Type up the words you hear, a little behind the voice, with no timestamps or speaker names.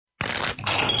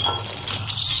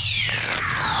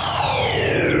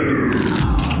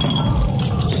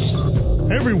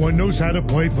everyone knows how to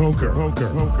play poker. But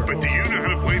do you know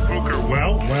how to play poker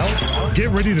well? Get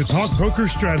ready to talk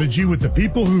poker strategy with the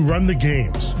people who run the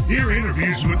games. Hear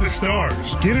interviews with the stars.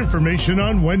 Get information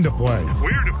on when to play,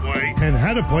 where to play, and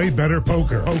how to play better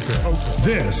poker.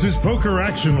 This is Poker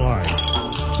Action Line,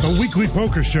 a weekly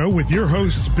poker show with your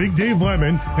hosts Big Dave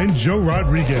Lemon and Joe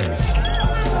Rodriguez.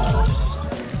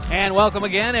 And welcome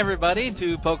again, everybody,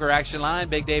 to Poker Action Line,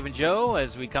 Big Dave and Joe,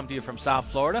 as we come to you from South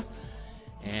Florida.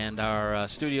 And our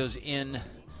studios in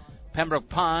Pembroke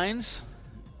Pines.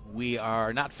 We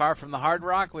are not far from the Hard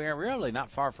Rock. We are really not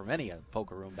far from any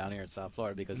poker room down here in South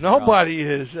Florida because nobody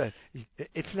is.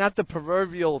 It's not the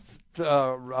proverbial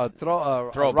throw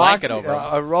a blanket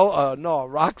over.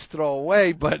 Rocks throw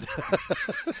away. But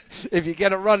if you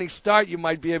get a running start, you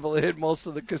might be able to hit most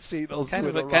of the casinos. Kind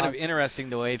of interesting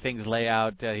the way things lay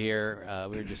out here.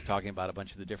 We were just talking about a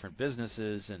bunch of the different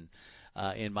businesses, and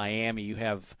in Miami you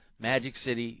have Magic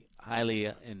City,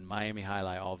 Hialeah, and Miami Jai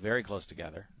Alai all very close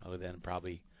together, within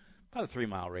probably about a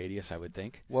 3-mile radius, I would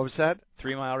think. What was that?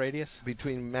 3-mile radius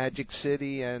between Magic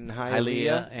City and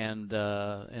Hialeah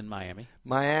and Miami.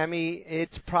 Miami,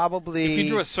 it's probably if you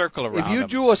drew a circle around. If you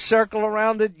drew a circle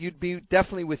around it, you'd be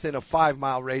definitely within a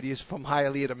 5-mile radius from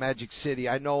Hialeah to Magic City.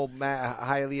 I know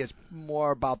Hialeah is more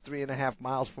about 3.5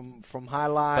 miles from Jai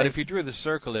Alai. But if you drew the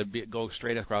circle, it'd go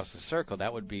straight across the circle.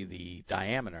 That would be the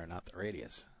diameter, not the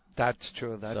radius. That's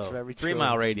true. That's very true.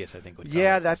 3-mile radius, I think, would cover.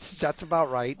 Yeah, that's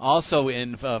about right. Also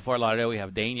in Fort Lauderdale, we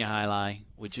have Dania Jai Alai,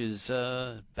 which is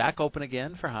back open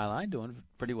again for Jai Alai, doing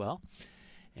pretty well.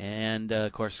 And,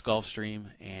 of course, Gulfstream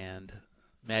and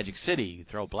Magic City. You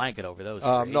throw a blanket over those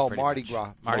three. No, Mardi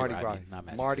Gras. Mardi Gras. Not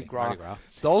Magic Mardi City. Gras. Mardi Gras.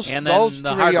 Those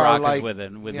the Hard Rock is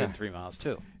within 3 miles,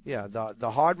 too. Yeah, the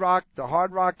Hard Rock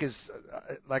is,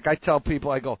 like I tell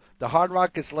people, I go, the Hard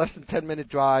Rock is less than 10-minute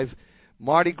drive.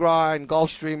 Mardi Gras and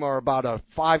Gulfstream are about a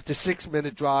 5 to 6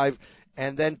 minute drive,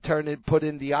 and then put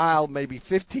in the aisle maybe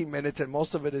 15 minutes, and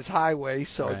most of it is highway,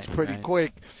 so it's pretty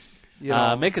quick. You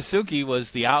know. Miccosukee was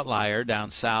the outlier down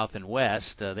south and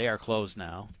west. They are closed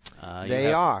now.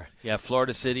 They are. Yeah,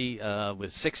 Florida City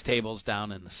with 6 tables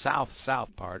down in the south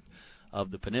part of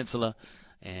the peninsula,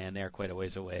 and they're quite a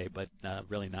ways away, but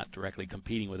really not directly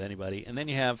competing with anybody. And then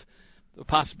you have the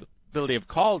possibility of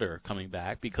Calder coming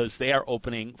back because they are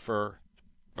opening for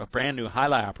a brand new Jai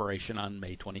Alai operation on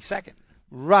May 22nd.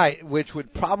 Right, which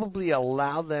would probably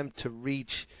allow them to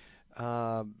reach,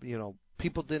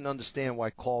 people didn't understand why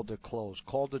Calder closed.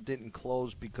 Calder didn't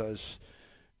close because,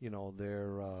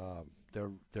 their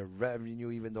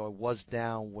revenue, even though it was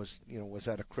down, was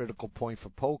at a critical point for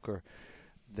poker.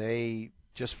 They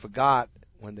just forgot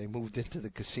when they moved into the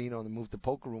casino and they moved the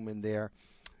poker room in there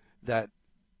that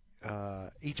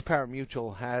each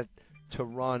pari-mutuel had to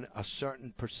run a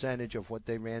certain percentage of what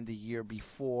they ran the year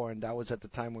before, and that was at the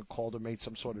time when Calder made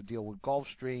some sort of deal with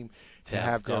Gulfstream to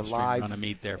have their live run a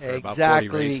meet there for about 40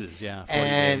 races, 40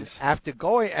 and days. After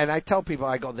going, and I tell people,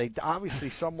 I go, they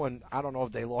obviously I don't know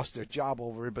if they lost their job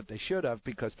over it, but they should have,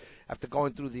 because after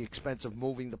going through the expense of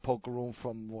moving the poker room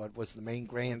from what was the main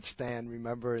grandstand,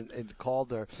 remember, in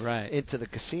Calder, into the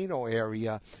casino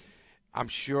area, I'm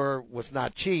sure was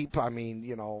not cheap. I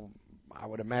mean, I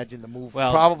would imagine the move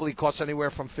probably cost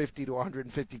anywhere from $50,000 to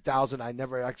 $150,000. I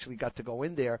never actually got to go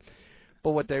in there,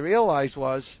 but what they realized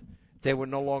was they were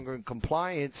no longer in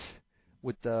compliance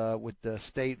with the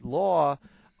state law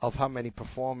of how many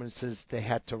performances they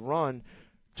had to run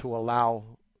to allow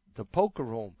the poker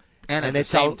room. And at the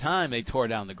same time, they tore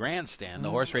down the grandstand, the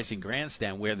horse racing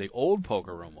grandstand, where the old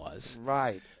poker room was.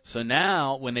 Right. So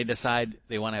now, when they decide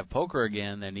they want to have poker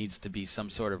again, there needs to be some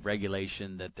sort of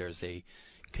regulation that there's a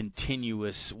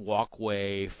continuous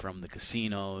walkway from the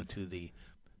casino to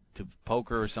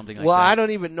poker or something like that. Well, I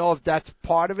don't even know if that's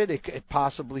part of it. It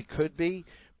possibly could be,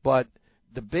 but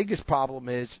the biggest problem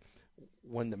is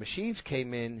when the machines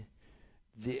came in,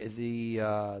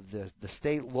 the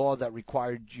state law that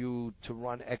required you to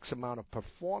run X amount of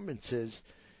performances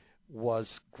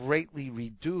was greatly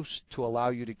reduced to allow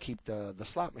you to keep the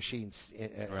slot machines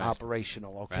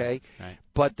operational, okay? Right.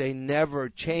 But they never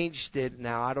changed it.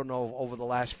 Now, I don't know over the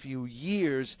last few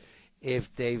years if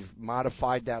they've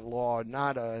modified that law or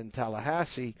not in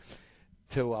Tallahassee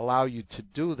to allow you to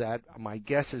do that. My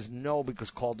guess is no,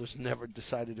 because Calder's never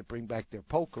decided to bring back their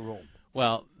poker room.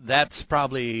 Well, that's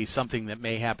probably something that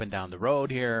may happen down the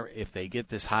road here if they get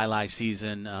this Jai Alai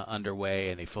season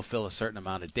underway and they fulfill a certain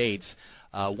amount of dates.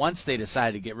 Once they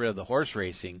decide to get rid of the horse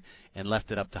racing and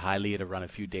left it up to Hialeah to run a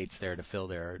few dates there to fill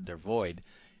their void,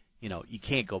 you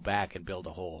can't go back and build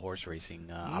a whole horse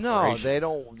racing operation.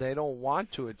 No, they don't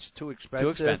want to. It's too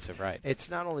expensive. Too expensive, right. It's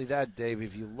not only that, Dave.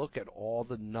 If you look at all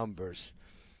the numbers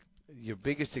your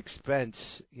biggest expense,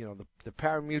 the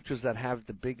pari-mutuels that have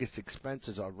the biggest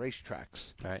expenses are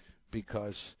racetracks. Right.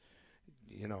 Because,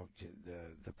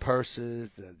 the purses,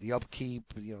 the upkeep,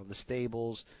 the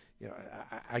stables.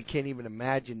 I can't even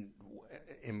imagine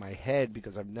in my head,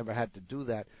 because I've never had to do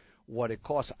that, what it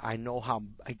costs. I know how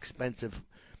expensive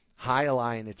Jai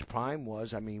Alai in its prime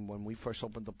was. I mean, when we first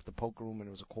opened up the poker room and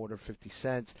it was a quarter, 50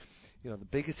 cents, the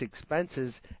biggest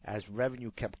expenses as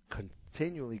revenue kept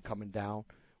continually coming down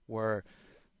were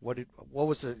what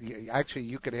was the, actually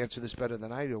you could answer this better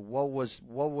than I do. What was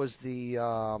the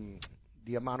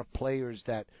amount of players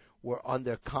that were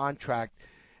under contract?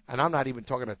 And I'm not even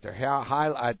talking at their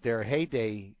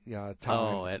heyday time.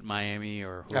 Oh, at Miami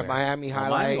or whoever. At Miami Jai Alai.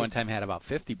 Miami one time had about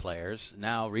 50 players.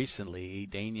 Now, recently,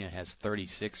 Dania has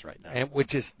 36 right now. And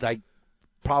which is like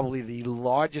probably the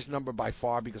largest number by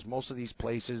far, because most of these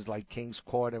places like Kings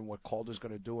Court and what Calder's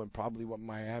going to do, and probably what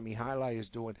Miami Jai Alai is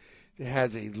doing, it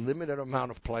has a limited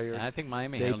amount of players. I think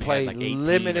Miami they only play had like 18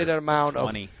 limited or amount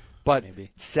 20. of. But maybe.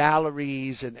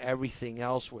 Salaries and everything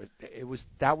else,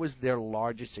 that was their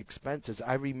largest expenses.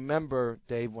 I remember,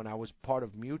 Dave, when I was part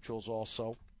of Mutuals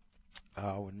also,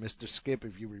 when Mr. Skip,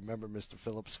 if you remember Mr.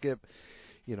 Philip Skip,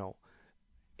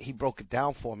 he broke it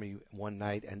down for me one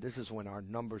night, and this is when our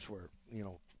numbers were,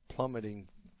 plummeting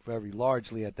very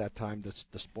largely at that time.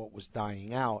 The sport was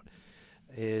dying out.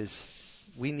 Is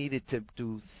we needed to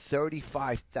do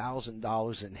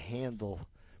 $35,000 in handle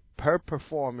per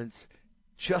performance,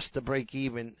 just to break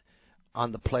even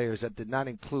on the players. That did not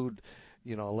include,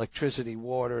 electricity,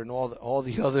 water, and all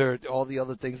the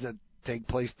other things that take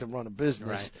place to run a business.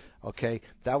 Right. Okay,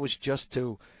 that was just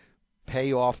to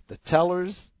pay off the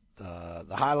tellers, the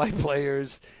highlight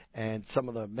players, and some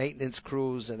of the maintenance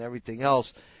crews and everything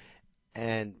else.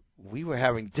 And we were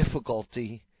having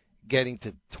difficulty getting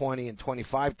to 20 and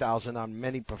 25,000 on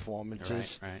many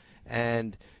performances. Right.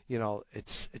 And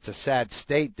it's a sad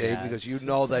state, Dave, because you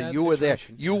know that you were there.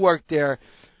 You Yeah. worked there.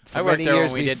 I worked there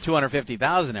when we did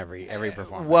 250,000 every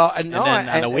performance. Well, and no, then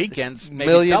on the weekends,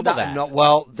 maybe double that. No,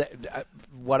 well,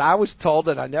 what I was told,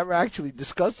 and I never actually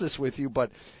discussed this with you,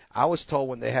 but I was told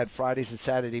when they had Fridays and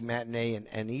Saturday matinee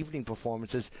and evening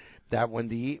performances, that when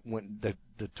the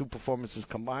two performances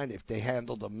combined, if they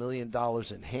handled $1 million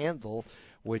in handle,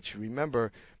 which,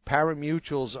 remember,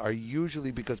 pari-mutuels are usually,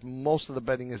 because most of the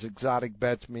betting is exotic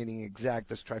bets, meaning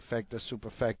exactas, trifectas,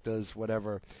 superfectas,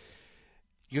 whatever,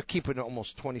 you're keeping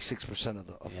almost 26%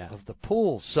 of the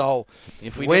pool. So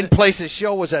if we Win Place's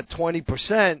show was at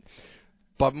 20%,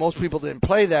 but most people didn't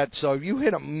play that. So if you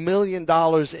hit $1 million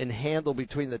in handle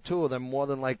between the two of them, more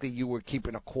than likely you were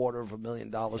keeping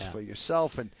 $250,000 for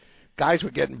yourself, and guys were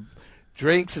getting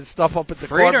drinks and stuff up at the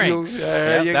free courtroom. drinks.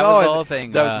 There you that go. was the whole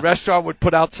thing. The restaurant would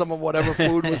put out some of whatever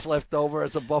food was left over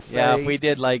as a buffet. Yeah, if we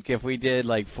did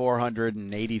like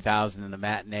 480,000 in the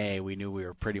matinee, we knew we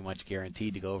were pretty much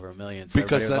guaranteed to go over $1 million. So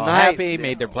because everybody was all happy,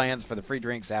 made their plans for the free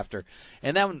drinks after,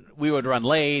 and then we would run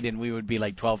late, and we would be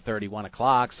like 12:30, 1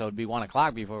 o'clock. So it'd be 1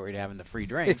 o'clock before we'd having the free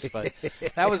drinks, but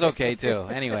that was okay too.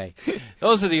 Anyway,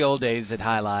 those are the old days at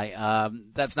Jai Alai.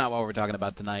 That's not what we're talking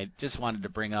about tonight. Just wanted to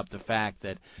bring up the fact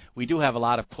that we do have a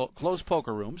lot of closed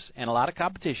poker rooms and a lot of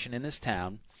competition in this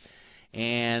town.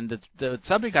 And the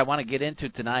subject I want to get into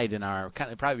tonight in our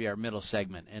probably our middle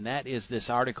segment, and that is this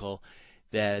article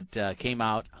that came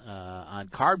out on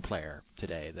Card Player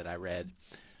today that I read.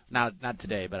 Not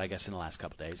today, but I guess in the last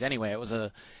couple of days. Anyway,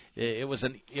 it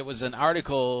was an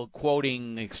article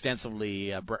quoting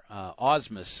extensively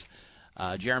Osmus.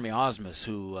 Jeremy Osmus,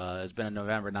 who has been a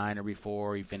November 9er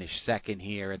before. He finished second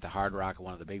here at the Hard Rock at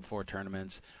one of the Big Four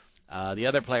tournaments. The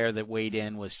other player that weighed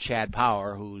in was Chad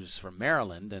Power, who's from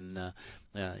Maryland, and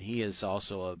he is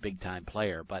also a big-time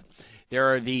player. But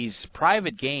there are these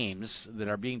private games that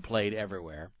are being played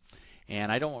everywhere, and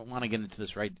I don't want to get into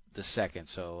this right this second,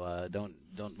 so don't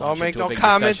make no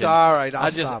comment. All right,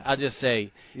 I'll just say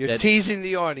you're teasing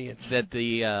the audience that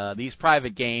these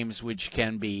private games, which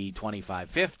can be 25,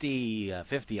 50,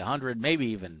 50, 100, maybe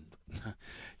even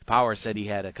Power said he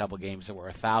had a couple games that were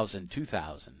 1,000,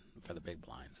 2,000 for the big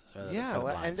blinds.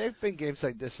 And there've been games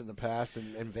like this in the past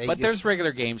in Vegas. But there's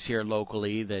regular games here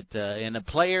locally that and the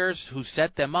players who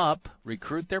set them up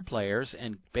recruit their players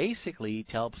and basically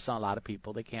tell a lot of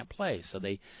people they can't play. So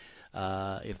they,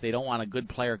 if they don't want a good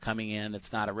player coming in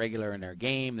that's not a regular in their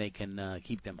game, they can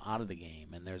keep them out of the game.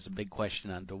 And there's a big question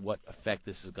on to what effect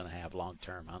this is going to have long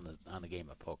term on the game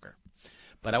of poker.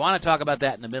 But I want to talk about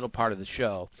that in the middle part of the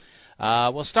show.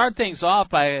 We'll start things off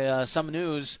by some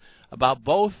news about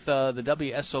both the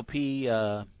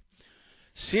WSOP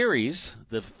series.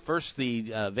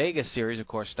 The Vegas series, of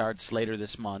course, starts later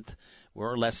this month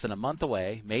We're less than a month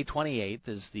away. May 28th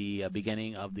is the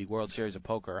beginning of the World Series of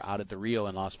Poker out at the Rio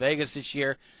in Las Vegas this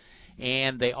year.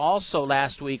 And they also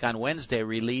last week on Wednesday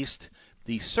released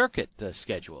the circuit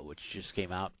schedule, which just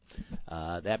came out.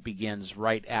 That begins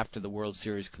right after the World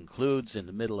Series concludes in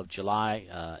the middle of July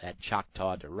at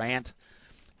Choctaw Durant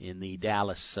in the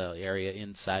Dallas area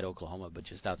inside Oklahoma, but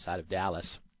just outside of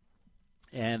Dallas.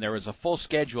 And there was a full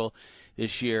schedule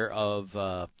this year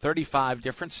of 35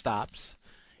 different stops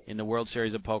in the World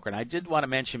Series of Poker. And I did want to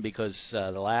mention, because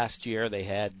the last year they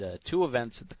had 2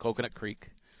 events at the Coconut Creek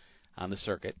on the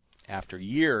circuit after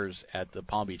years at the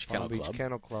Palm Beach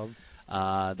Kennel Club.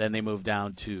 Then they moved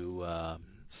down to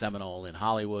Seminole in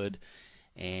Hollywood,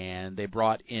 and they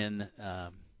brought in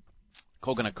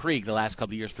Coconut Creek the last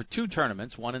couple of years for 2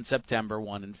 tournaments, one in September,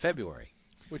 one in February.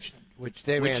 Which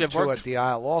they ran 2 at the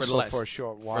Isle also for a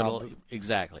short while.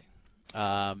 Exactly.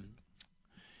 But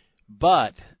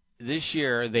this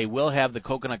year they will have the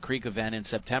Coconut Creek event in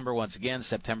September once again,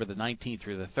 September the 19th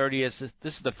through the 30th.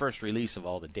 This is the first release of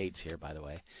all the dates here, by the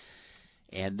way.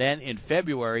 And then in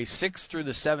February, 6th through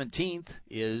the 17th,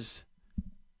 is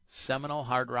Seminole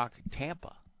Hard Rock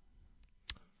Tampa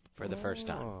for the first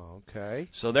time. Oh, okay.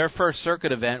 So their first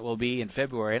circuit event will be in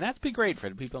February, and that's be great for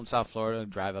the people in South Florida who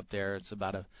drive up there. It's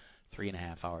about a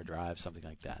 3.5-hour drive, something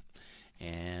like that.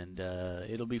 And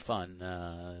it'll be fun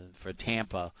for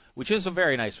Tampa, which is a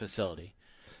very nice facility.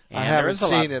 And I haven't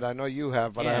seen it. I know you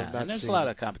have, but I have not seen it. And there's a lot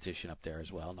of competition up there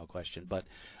as well, no question. But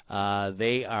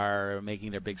they are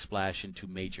making their big splash into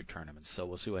major tournaments, so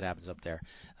we'll see what happens up there.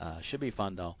 Should be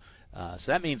fun, though. So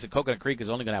that means that Coconut Creek is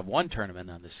only going to have 1 tournament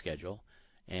on this schedule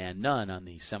and none on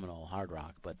the Seminole Hard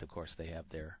Rock. But, of course, they have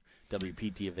their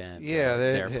WPT event,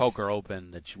 their Poker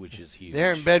Open, which is huge.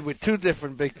 They're in bed with 2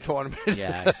 different big tournaments.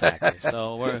 Yeah, exactly.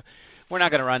 So we're not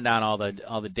going to run down all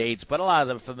the dates, but a lot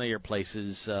of the familiar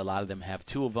places. A lot of them have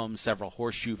 2 of them. Several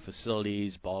horseshoe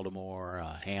facilities: Baltimore,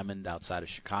 Hammond outside of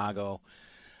Chicago,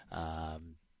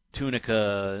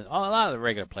 Tunica. A lot of the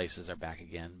regular places are back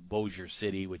again. Bossier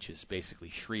City, which is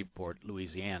basically Shreveport,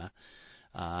 Louisiana.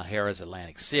 Harrah's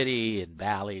Atlantic City and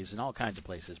Bally's and all kinds of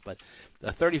places. But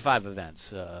 35 events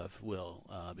will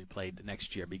be played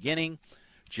next year, beginning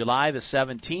July the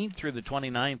 17th through the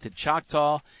 29th at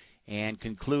Choctaw, and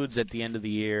concludes at the end of the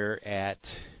year at,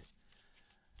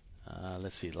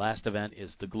 the last event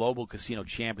is the Global Casino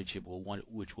Championship,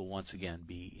 which will once again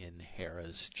be in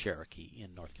Harrah's Cherokee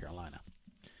in North Carolina.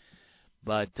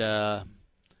 But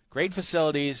great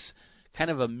facilities, kind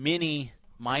of a mini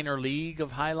minor league of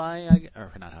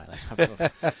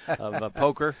of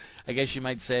poker, I guess you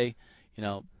might say. You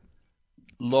know,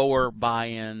 lower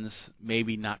buy-ins,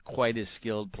 maybe not quite as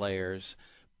skilled players,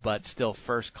 but still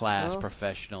first-class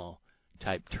professional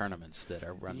type tournaments that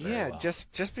are run very well. just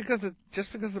because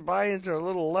the buy-ins are a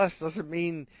little less doesn't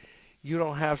mean you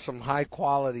don't have some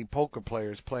high-quality poker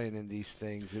players playing in these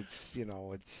things.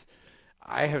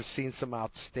 I have seen some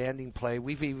outstanding play.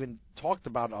 We've even talked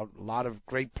about a lot of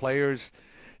great players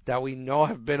that we know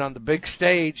have been on the big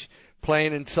stage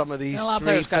playing in some of these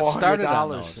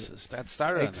 $300-$400. That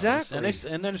started exactly. On those.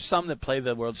 And there's some that play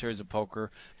the World Series of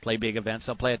Poker, play big events.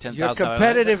 They'll play a $10,000. Your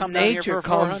competitive nature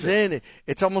comes in.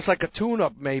 It's almost like a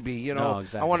tune-up, maybe. No,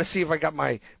 exactly. I want to see if I got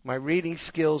my reading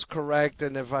skills correct,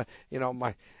 and if I,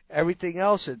 my everything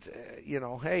else. It's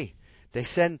hey. They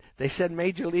send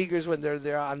major leaguers when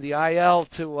they're on the IL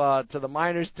to the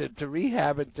minors to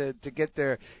rehab and to get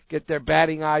their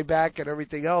batting eye back and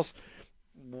everything else.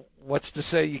 What's to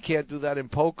say you can't do that in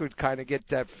poker? Kind of get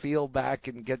that feel back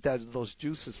and get those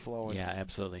juices flowing. Yeah,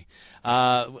 absolutely.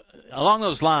 Along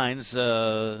those lines,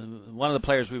 one of the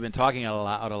players we've been talking a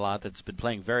lot that's been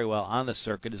playing very well on the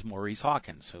circuit is Maurice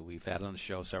Hawkins, who we've had on the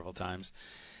show several times,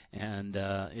 and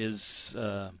is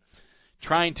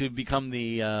trying to become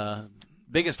the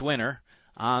biggest winner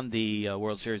on the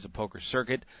World Series of Poker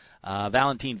circuit.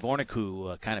 Valentin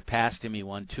Vornicu kind of passed him. He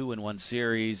won 2 in one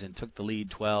series and took the lead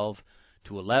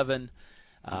 12-11.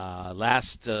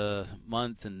 Last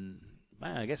month, and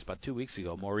I guess about 2 weeks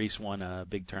ago, Maurice won a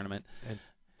big tournament. And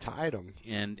tied him.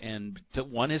 And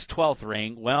won his 12th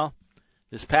ring. Well,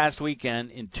 this past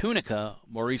weekend in Tunica,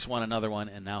 Maurice won another one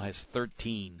and now has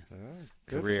 13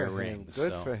 career rings.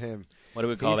 Good for him. What do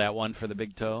we call that? One for the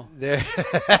big toe?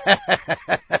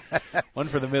 One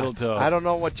for the middle toe. I don't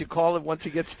know what you call it once he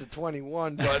gets to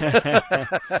 21. But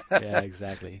yeah,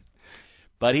 exactly.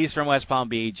 But he's from West Palm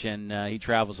Beach, and he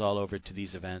travels all over to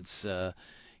these events.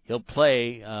 He'll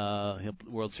play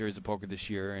World Series of Poker this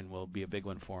year, and will be a big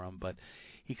one for him. But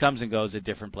he comes and goes at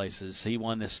different places. He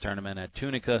won this tournament at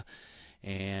Tunica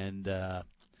and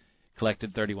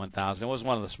collected $31,000. It was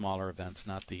one of the smaller events,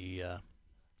 not the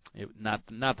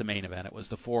not the main event. It was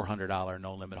the $400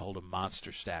 No Limit Hold'em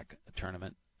Monster Stack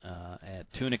tournament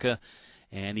at Tunica,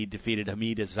 and he defeated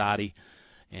Hamid Azadi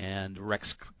and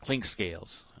Rex Clinkscales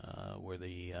were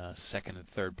the second and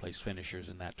third place finishers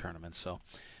in that tournament. So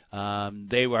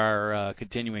they were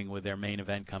continuing with their main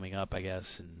event coming up, I guess,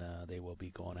 and they will be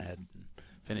going ahead and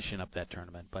finishing up that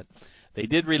tournament. But they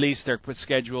did release their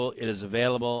schedule. It is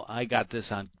available. I got this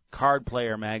on Card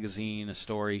Player Magazine, a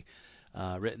story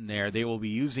written there. They will be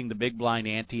using the big blind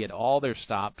ante at all their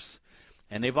stops.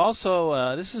 And they've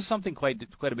also, this is something quite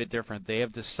a bit different, they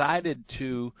have decided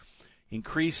to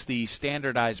increase the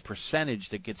standardized percentage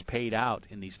that gets paid out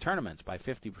in these tournaments by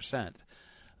 50%.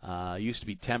 Used to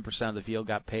be 10% of the field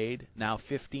got paid. Now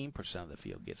 15% of the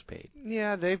field gets paid.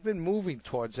 Yeah, they've been moving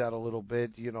towards that a little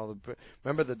bit. You know,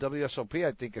 remember the WSOP,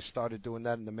 I think, has started doing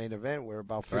that in the main event where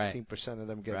about 15% of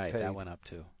them get paid. Right, that went up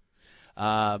too.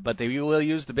 But they will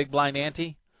use the big blind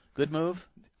ante. Good move?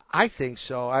 I think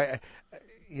so.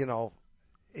 You know,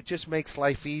 it just makes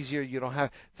life easier. You don't have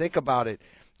think about it.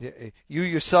 You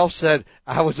yourself said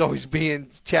I was always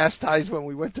being chastised when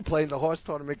we went to play in the horse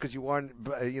tournament because you weren't,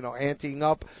 anteing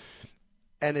up.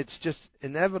 And it's just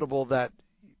inevitable that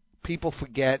people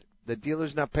forget, the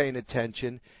dealer's not paying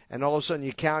attention, and all of a sudden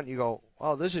you count and you go,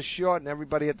 oh, this is short, and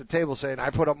everybody at the table saying,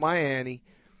 I put up my ante,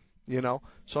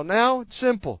 So now it's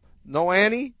simple. No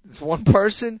ante, it's one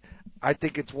person. I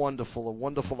think it's wonderful, a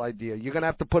wonderful idea. You're going to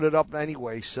have to put it up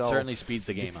anyway. So certainly speeds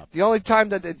the game up. The only time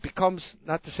that it becomes,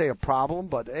 not to say a problem,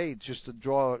 but, hey, just to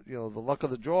draw, the luck of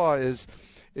the draw is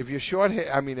if you're short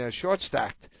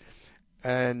stacked,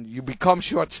 and you become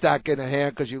short stacked in a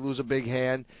hand because you lose a big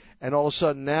hand, and all of a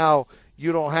sudden now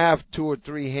you don't have 2 or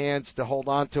 3 hands to hold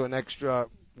on to an extra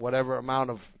whatever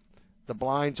amount of the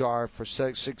blinds are for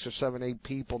 6 or 7, 8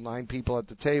 people, 9 people at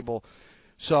the table.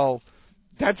 So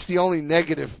that's the only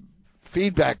negative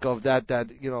feedback of that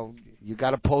you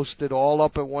got to post it all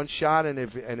up in one shot, and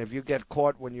if you get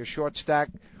caught when you're short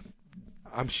stacked,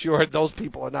 I'm sure those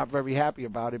people are not very happy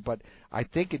about it. But I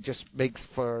think it just makes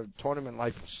for tournament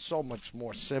life so much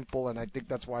more simple, and I think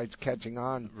that's why it's catching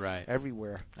on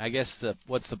everywhere. I guess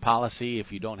what's the policy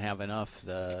if you don't have enough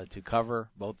to cover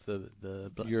both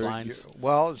the blinds?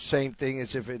 Well, same thing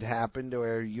as if it happened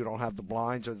where you don't have the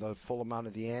blinds or the full amount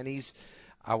of the antes.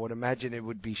 I would imagine it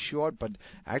would be short, but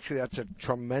actually that's a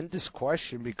tremendous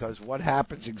question because what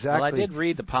happens exactly? Well, I did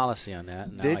read the policy on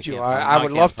that. Did you? I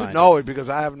would love to know it because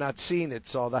I have not seen it,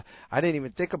 so that I didn't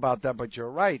even think about that. But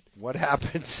you're right. What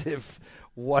happens if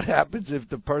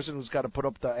the person who's got to put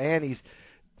up the antes?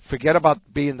 Forget about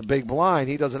being the big blind.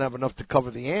 He doesn't have enough to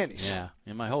cover the antes. Yeah.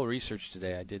 In my whole research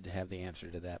today, I did have the answer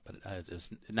to that, but I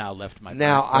just now left my brain.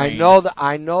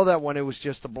 I know that when it was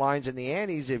just the blinds and the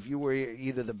antes, if you were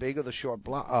either the big or the short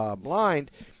blind,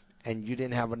 and you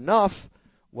didn't have enough,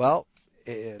 well,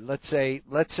 let's say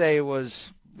it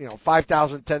was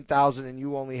 5,000, 10,000, and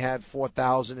you only had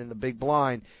 4,000 in the big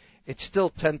blind. It's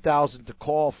still 10,000 to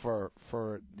call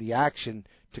for the action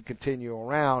to continue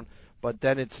around. But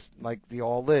then it's like the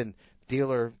all-in.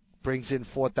 Dealer brings in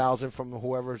 4,000 from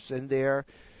whoever's in there.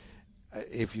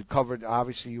 If you covered,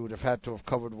 obviously you would have had to have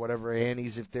covered whatever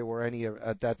antes if there were any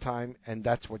at that time, and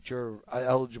that's what you're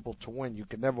eligible to win. You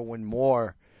can never win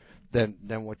more than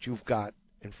what you've got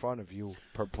in front of you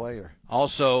per player.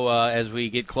 Also, as we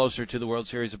get closer to the World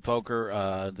Series of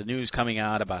Poker, the news coming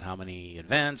out about how many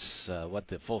events, what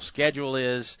the full schedule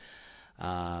is.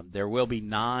 There will be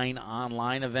 9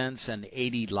 online events and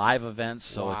 80 live events,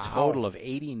 so a total of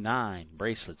 89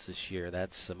 bracelets this year.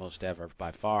 That's the most ever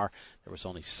by far. There was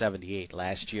only 78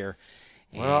 last year.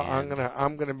 Well, I'm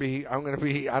gonna be. I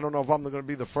don't know if I'm gonna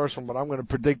be the first one, but I'm gonna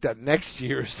predict that next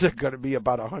year there's gonna be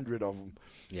about 100 of them.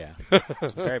 Yeah,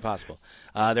 very possible.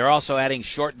 They're also adding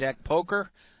short deck poker,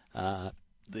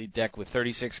 the deck with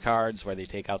 36 cards where they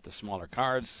take out the smaller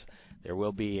cards. There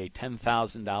will be a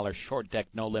 $10,000 short deck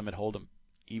no limit hold'em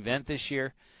event this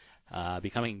year,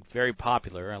 becoming very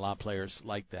popular. A lot of players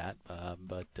like that,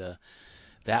 but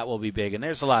that will be big. And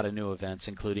there's a lot of new events,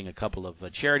 including a couple of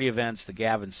charity events. The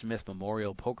Gavin Smith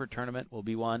Memorial Poker Tournament will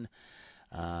be one.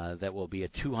 That will be a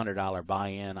 $200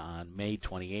 buy-in on May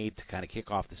 28th to kind of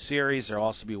kick off the series. There will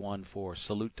also be one for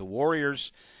Salute to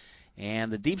Warriors.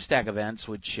 And the Deep Stack events,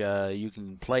 which you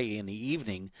can play in the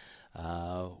evening,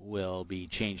 will be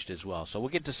changed as well. So we'll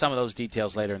get to some of those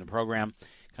details later in the program,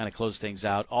 kind of close things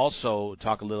out. Also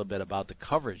talk a little bit about the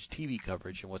coverage, TV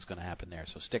coverage, and what's going to happen there.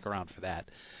 So stick around for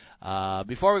that.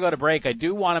 Before we go to break, I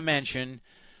do want to mention,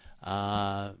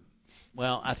 I'll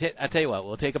tell you what,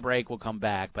 we'll take a break, we'll come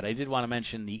back, but I did want to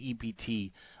mention the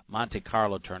EPT Monte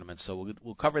Carlo tournament. So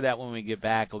we'll cover that when we get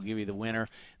back. We'll give you the winner.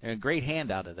 There's a great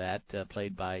handout of that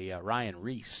played by Ryan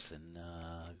Reese, and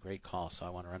great call. So I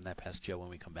want to run that past Joe when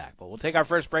we come back. But we'll take our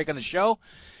first break on the show,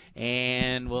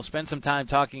 and we'll spend some time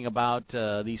talking about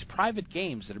these private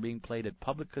games that are being played at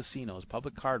public casinos,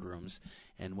 public card rooms,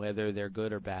 and whether they're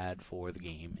good or bad for the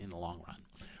game in the long run.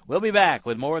 We'll be back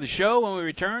with more of the show when we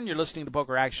return. You're listening to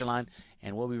Poker Action Line,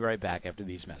 and we'll be right back after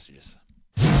these messages.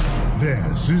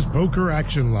 This is Poker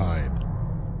Action Line.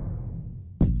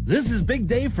 This is Big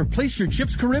Dave for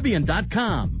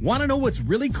PlaceYourChipsCaribbean.com. Want to know what's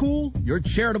really cool? Your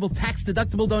charitable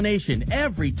tax-deductible donation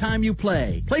every time you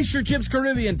play.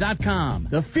 PlaceYourChipsCaribbean.com,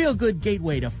 the feel-good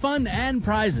gateway to fun and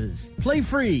prizes. Play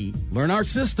free. Learn our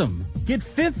system. Get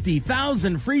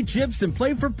 50,000 free chips and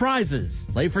play for prizes.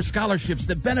 Play for scholarships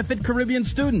that benefit Caribbean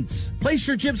students.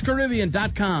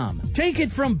 PlaceYourChipsCaribbean.com. Take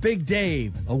it from Big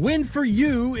Dave. A win for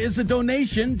you is a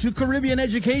donation to Caribbean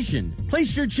education.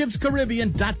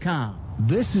 PlaceYourChipsCaribbean.com.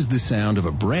 This is the sound of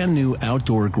a brand new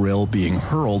outdoor grill being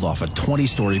hurled off a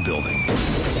 20-story building.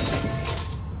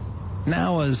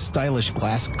 Now a stylish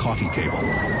glass coffee table.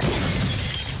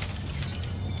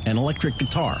 An electric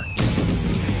guitar.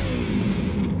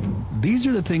 These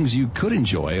are the things you could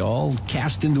enjoy, all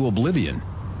cast into oblivion.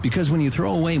 Because when you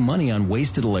throw away money on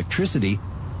wasted electricity,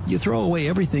 you throw away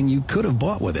everything you could have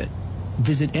bought with it.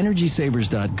 Visit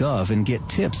EnergySavers.gov and get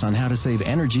tips on how to save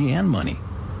energy and money.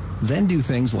 Then do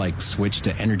things like switch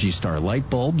to Energy Star light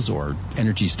bulbs or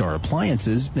Energy Star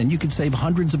appliances, and you could save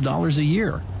hundreds of dollars a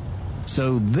year.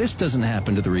 So this doesn't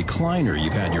happen to the recliner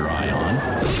you've had your eye on,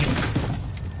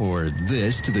 or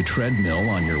this to the treadmill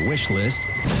on your wish list,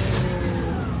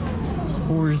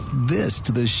 or this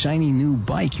to the shiny new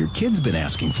bike your kid's been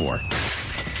asking for.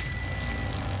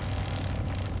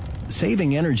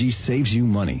 Saving energy saves you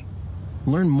money.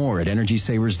 Learn more at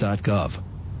EnergySavers.gov.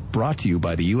 Brought to you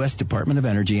by the U.S. Department of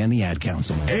Energy and the Ad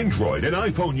Council. Android and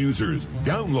iPhone users,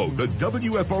 download the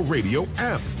WFO Radio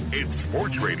app. It's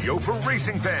sports radio for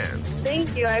racing fans.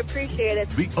 Thank you, I appreciate it.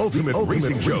 The ultimate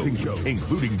racing show,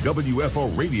 including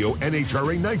WFO Radio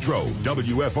NHRA Nitro,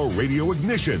 WFO Radio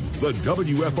Ignition, the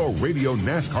WFO Radio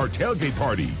NASCAR Tailgate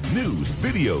Party, news,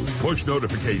 videos, push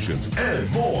notifications, and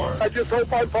more. I just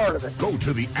hope I'm part of it. Go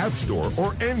to the App Store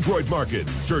or Android Market,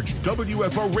 search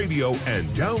WFO Radio,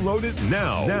 and download it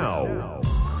now.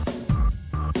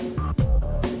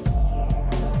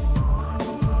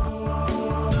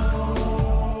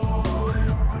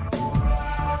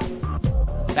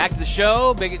 Back to the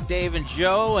show, Big Dave and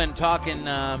Joe, and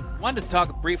wanted to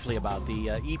talk briefly about the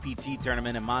EPT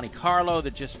tournament in Monte Carlo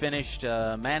that just finished.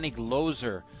 Manny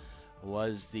Lozer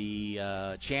was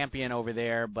the champion over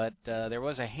there, but there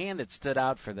was a hand that stood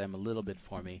out for them a little bit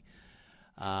for me.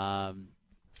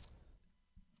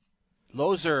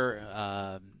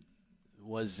 Lozer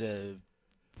was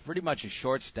pretty much a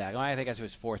short stack. I think he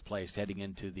was fourth place heading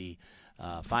into the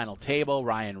final table.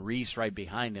 Ryan Reese right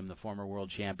behind him, the former world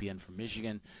champion from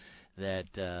Michigan that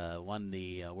won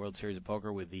the World Series of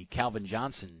Poker with the Calvin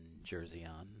Johnson jersey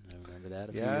on. I remember that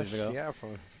a few years ago. Yeah,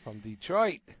 from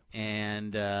Detroit.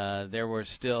 And there were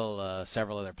still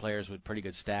several other players with pretty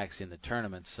good stacks in the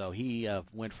tournament. So he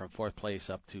went from fourth place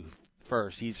up to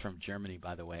first. He's from Germany,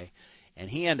 by the way. And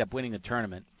he ended up winning the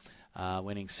tournament,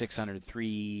 winning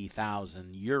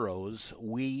 603,000 euros.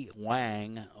 Wei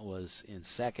Wang was in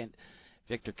second.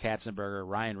 Victor Katzenberger,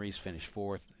 Ryan Reese finished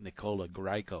fourth. Nicola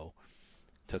Grieco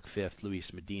took fifth.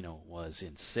 Luis Medino was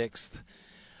in sixth.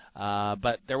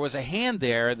 But there was a hand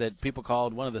there that people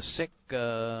called one of the sick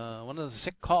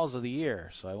calls of the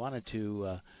year. So I wanted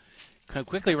to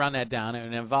quickly run that down.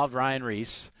 It involved Ryan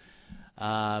Reese.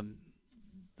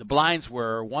 The blinds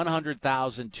were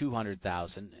 100,000,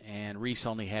 200,000, and Reese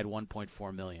only had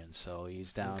 1.4 million, so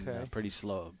he's down pretty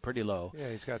low. Yeah,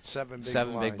 he's got seven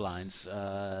big blinds,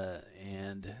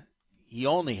 and he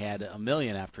only had $1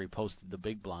 million after he posted the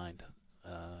big blind,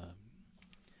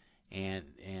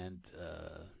 and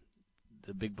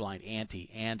the big blind ante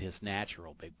and his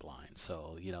natural big blind.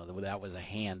 So that was a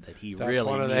hand that he really. That's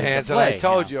one of the hands that I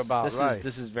told you about.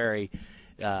 This is very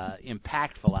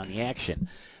impactful on the action.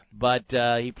 But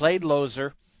he played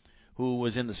Lozer, who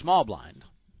was in the small blind,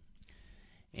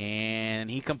 and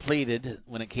he completed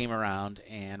when it came around,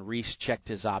 and Reese checked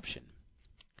his option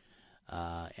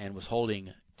and was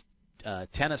holding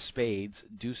 10 of spades,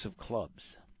 deuce of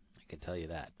clubs. I can tell you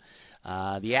that.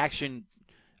 The action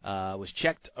was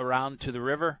checked around to the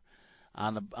river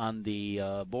on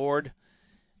the board.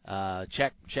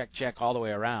 Check all the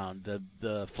way around.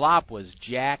 The flop was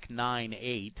Jack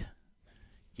 9-8.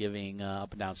 Giving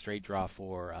up and down straight draw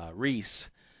for Reese.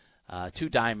 Two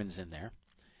diamonds in there.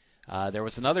 There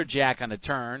was another jack on the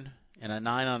turn, and a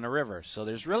 9 on the river. So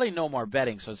there's really no more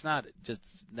betting, so it's not just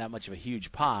that much of a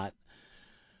huge pot.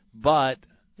 But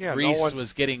Reese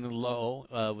was getting low,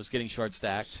 was getting short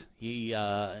stacked. He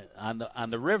on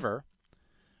the river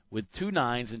with 2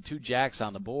 9s and 2 jacks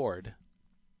on the board.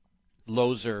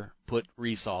 Loser put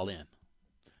Reese all in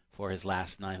for his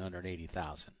last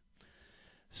 $980,000.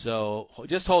 So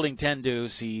just holding 10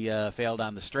 deuce, he failed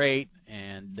on the straight,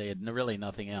 and they had really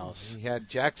nothing else. He had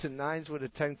jacks and 9s with a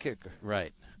 10 kicker.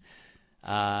 Right.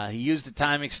 He used the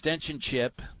time extension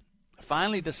chip.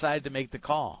 Finally decided to make the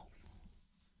call,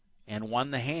 and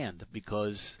won the hand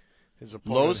because his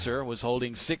opponent Loser was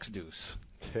holding 6 deuce.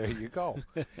 There you go.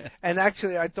 And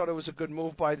actually, I thought it was a good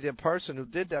move by the person who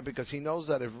did that, because he knows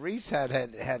that if Reese had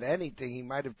anything, he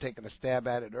might have taken a stab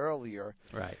at it earlier.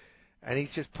 Right. And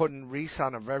he's just putting Reese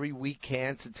on a very weak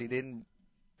hand, since he didn't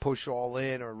push all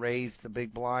in or raise the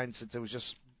big blind, since it was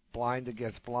just blind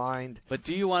against blind. But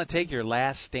do you want to take your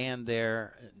last stand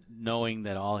there, knowing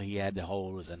that all he had to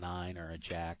hold was a 9 or a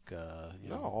jack,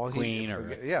 queen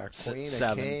or queen,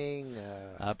 7. a king?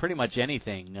 Pretty much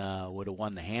anything would have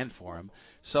won the hand for him.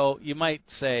 So you might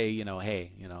say,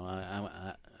 hey,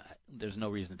 there's no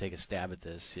reason to take a stab at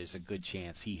this. There's a good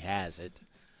chance he has it.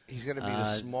 He's going to be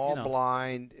the small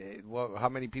blind. How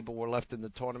many people were left in the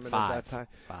tournament 5. at that time?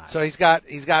 5. So he's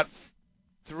got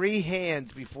 3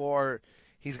 hands before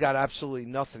he's got absolutely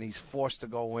nothing. He's forced to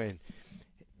go in.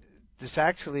 This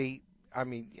actually,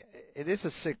 it is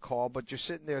a sick call, but you're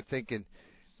sitting there thinking,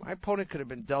 my opponent could have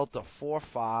been dealt a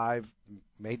 4-5,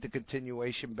 made the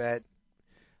continuation bet.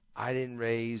 I didn't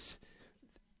raise.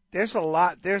 There's a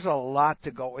lot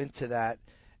to go into that.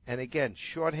 And again,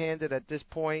 shorthanded at this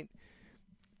point.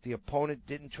 The opponent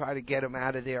didn't try to get him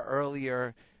out of there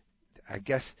earlier. I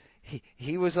guess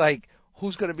he was like,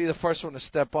 who's going to be the first one to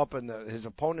step up? And his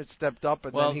opponent stepped up,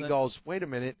 and then he goes, wait a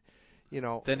minute.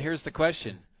 Then here's the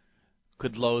question.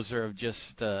 Could Loser have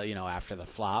just, after the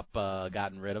flop,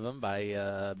 gotten rid of him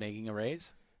by making a raise?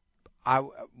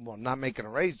 Not making a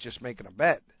raise, just making a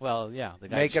bet. Well, yeah.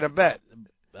 Making a bet.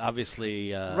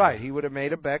 Obviously. Right, he would have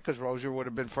made a bet because Rozier would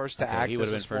have been first to act. He would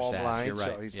have been small first to blind, act. You're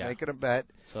right. So he's making a bet.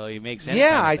 So he makes any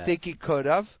kind of I bet. think he could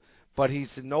have, but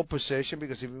he's in no position,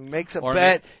 because if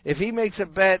he makes a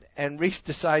bet, and Reese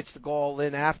decides to go all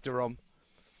in after him,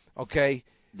 okay,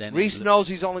 then Reese knows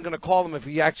he's only going to call him if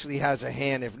he actually has a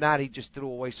hand. If not, he just threw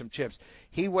away some chips.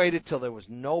 He waited till there was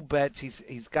no bets.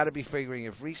 He's got to be figuring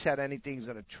if Reese had anything, he's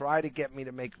going to try to get me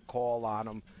to make a call on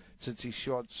him, since he's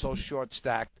so short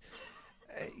stacked.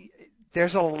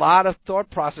 There's a lot of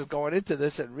thought process going into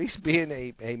this, and Reese being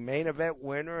a main event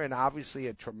winner and obviously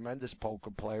a tremendous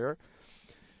poker player,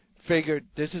 figured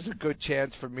this is a good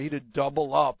chance for me to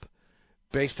double up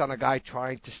based on a guy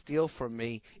trying to steal from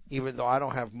me, even though I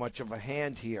don't have much of a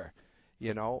hand here,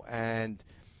 and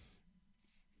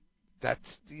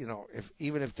that's,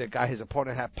 even if the guy, his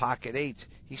opponent, had pocket 8s,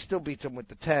 he still beats him with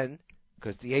the 10,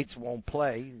 because the 8s won't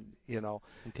play,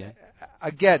 Okay.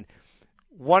 Again,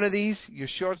 one of these, you're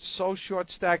so short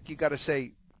stacked, you got to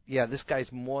say, yeah, this guy's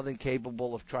more than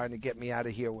capable of trying to get me out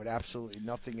of here with absolutely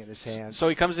nothing in his hands. So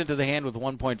he comes into the hand with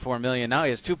 $1.4 million. Now he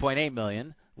has $2.8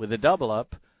 million with a double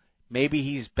up. Maybe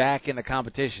he's back in the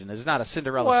competition. There's not a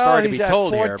Cinderella story to be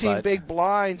told here. Well, he's at 14 big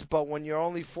blinds, but when you're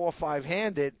only 4 or 5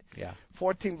 handed,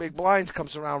 14 big blinds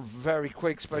comes around very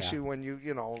quick, especially when you.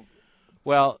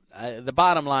 Well, the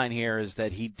bottom line here is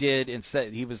that he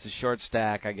was the short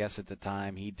stack, I guess, at the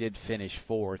time. He did finish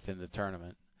 4th in the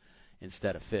tournament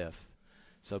instead of 5th.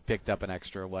 So picked up an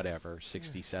extra, whatever,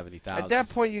 60, 70,000. At that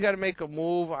point, you got to make a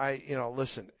move.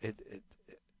 Listen,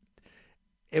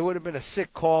 it would have been a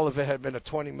sick call if it had been a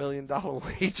 $20 million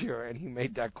wager, and he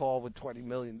made that call with $20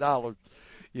 million,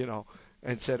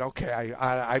 and said, okay,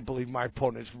 I believe my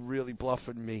opponent's really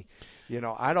bluffing me.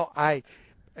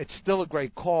 It's still a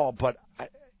great call, but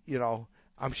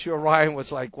I'm sure Ryan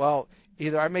was like, well,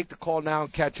 either I make the call now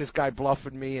and catch this guy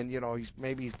bluffing me, and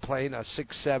he's playing a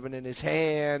 6-7 in his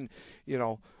hand,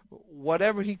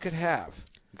 whatever he could have.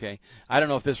 Okay, I don't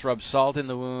know if this rubs salt in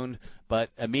the wound, but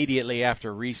immediately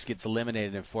after Reese gets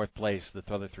eliminated in 4th place, the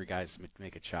other 3 guys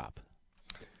make a chop.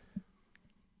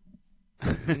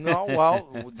 No,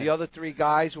 well, the other 3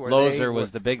 guys were. Loser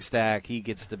was the big stack. He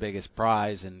gets the biggest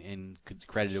prize and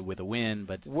credited with a win.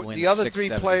 But the other 6, 3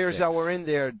 7, players 6. that were in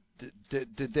there,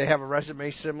 did they have a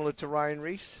resume similar to Ryan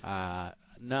Reese?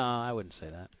 No, I wouldn't say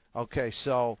that. Okay,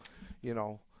 so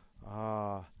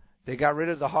they got rid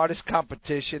of the hardest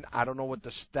competition. I don't know what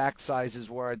the stack sizes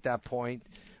were at that point,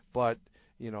 but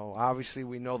obviously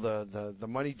we know the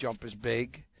money jump is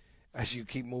big as you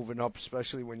keep moving up,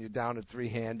 especially when you're down to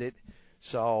 3-handed.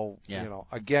 So,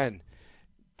 again,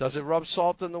 Does it rub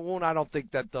salt in the wound? I don't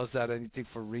think that does that anything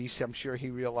for Reese. I'm sure he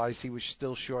realized he was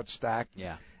still short-stacked.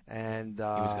 Yeah. And he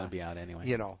was going to be out anyway.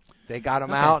 You know, they got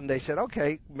him out, and they said,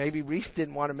 okay, maybe Reese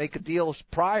didn't want to make a deal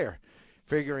prior,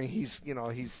 figuring he's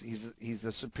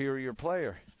a superior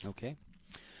player. Okay.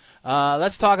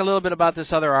 Let's talk a little bit about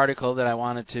this other article that I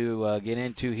wanted to get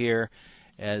into here,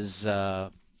 as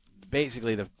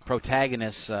basically the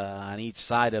protagonists on each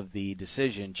side of the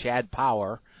decision, Chad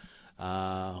Power,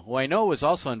 who I know was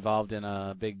also involved in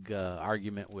a big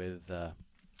argument with the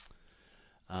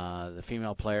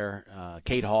female player,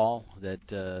 Kate Hall,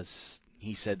 that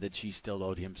he said that she still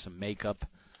owed him some makeup.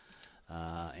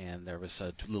 And there was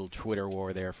a little Twitter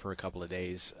war there for a couple of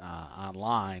days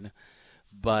online.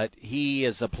 But he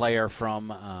is a player from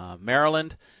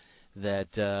Maryland that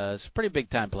is a pretty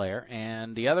big-time player.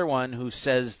 And the other one who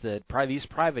says that these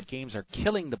private games are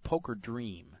killing the poker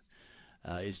dream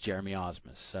is Jeremy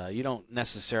Osmus. You don't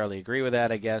necessarily agree with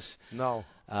that, I guess. No.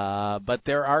 But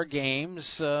there are games,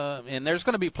 and there's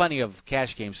going to be plenty of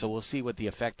cash games, so we'll see what the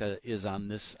effect is on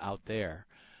this out there,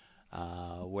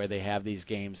 where they have these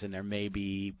games and there may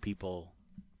be people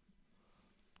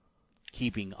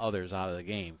keeping others out of the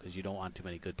game because you don't want too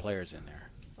many good players in there.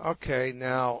 Okay,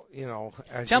 now,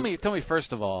 Tell me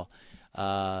first of all,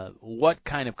 what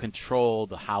kind of control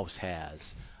the house has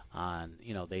on,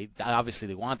 they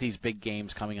obviously want these big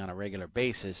games coming on a regular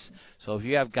basis. So if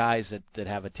you have guys that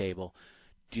have a table,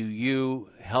 do you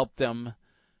help them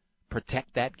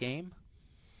protect that game?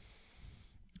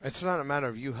 It's not a matter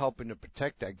of you helping to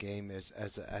protect that game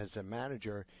as a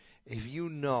manager. If you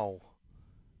know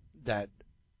that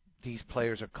these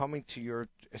players are coming to your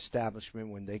establishment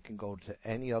when they can go to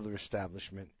any other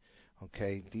establishment,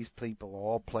 okay, these people are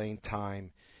all playing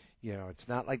time. It's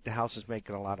not like the house is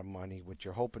making a lot of money. What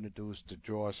you're hoping to do is to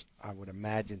draw, I would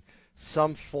imagine,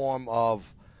 some form of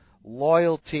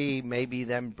loyalty, maybe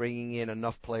them bringing in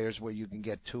enough players where you can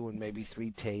get 2 and maybe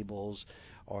 3 tables,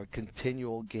 or a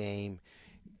continual game,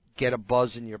 get a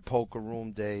buzz in your poker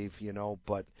room, Dave,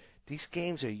 but these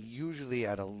games are usually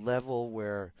at a level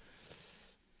where,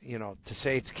 to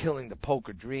say it's killing the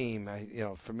poker dream,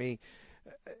 for me,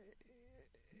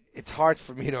 it's hard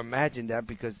for me to imagine that,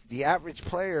 because the average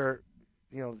player,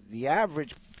 the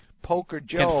average Poker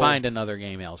Joe can find another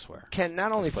game elsewhere. Can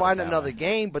not only find another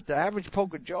game, but the average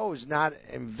Poker Joe is not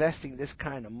investing this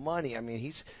kind of money. I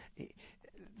mean,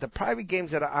 the private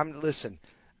games that listen,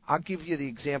 I'll give you the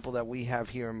example that we have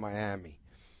here in Miami.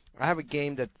 I have a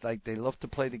game that, they love to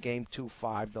play the game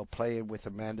 2-5. They'll play it with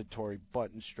a mandatory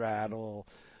button straddle,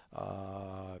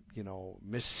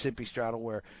 Mississippi straddle,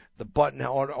 where the button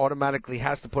automatically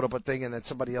has to put up a thing, and then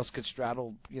somebody else could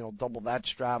straddle, double that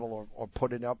straddle or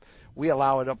put it up. We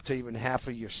allow it up to even half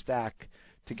of your stack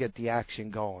to get the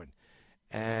action going.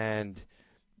 And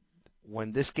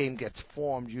when this game gets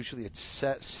formed, usually it's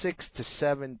 6 to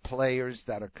 7 players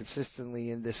that are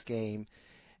consistently in this game,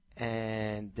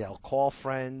 and they'll call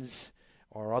friends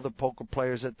or other poker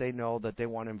players that they know that they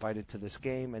want invited to this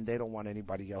game, and they don't want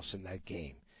anybody else in that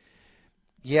game.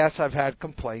 Yes, I've had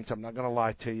complaints. I'm not going to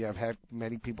lie to you. I've had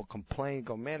many people complain,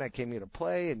 go, man, I came here to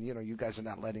play, and, you guys are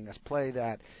not letting us play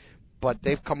that. But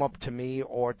they've come up to me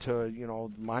or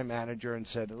to, my manager and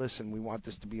said, listen, we want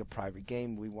this to be a private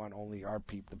game. We want only our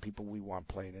people, the people we want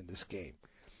playing in this game.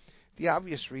 The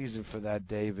obvious reason for that,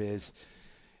 Dave, is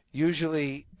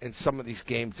usually in some of these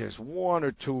games there's 1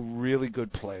 or 2 really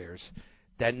good players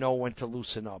that know when to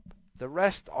loosen up. The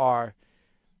rest are,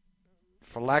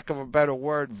 for lack of a better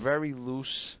word, very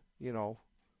loose,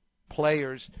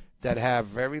 players that have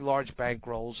very large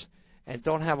bankrolls and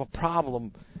don't have a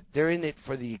problem. They're in it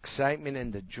for the excitement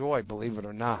and the joy, believe it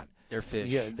or not. They're fish.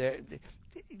 Yeah,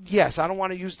 yes, I don't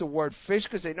want to use the word fish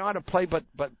because they know how to play,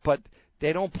 but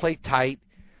they don't play tight.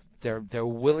 They're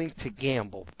willing to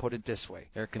gamble. Put it this way.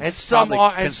 Some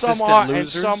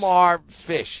are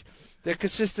fish. They're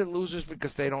consistent losers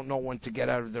because they don't know when to get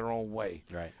out of their own way.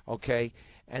 Right. Okay?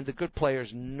 And the good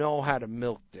players know how to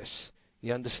milk this.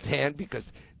 You understand? Because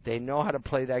they know how to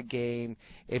play that game.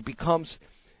 It becomes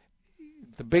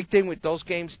the big thing with those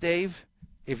games, Dave,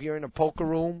 if you're in a poker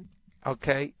room,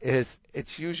 okay, is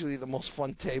it's usually the most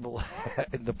fun table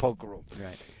in the poker room.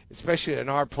 Right. Especially in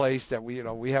our place that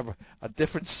we have a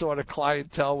different sort of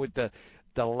clientele with the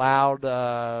loud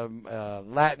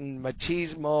Latin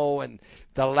machismo and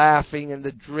the laughing and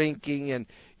the drinking, and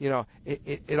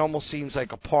it almost seems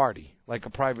like a party, like a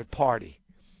private party.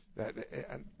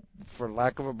 For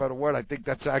lack of a better word, I think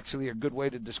that's actually a good way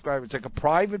to describe it. It's like a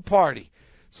private party.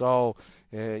 So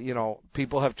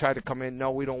people have tried to come in.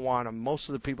 No, we don't want them. Most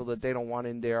of the people that they don't want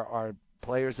in there are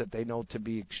players that they know to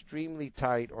be extremely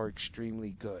tight or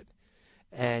extremely good,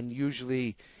 and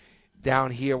usually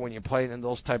down here when you're playing in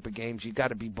those type of games, you got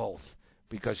to be both,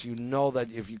 because you know that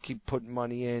if you keep putting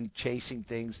money in, chasing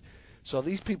things, so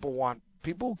these people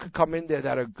who could come in there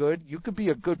that are good. You could be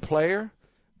a good player,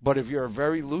 but if you're a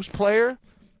very loose player,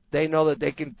 they know that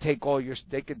they can take all your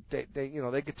they could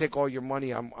take all your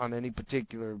money on any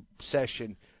particular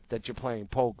session that you're playing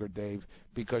poker, Dave,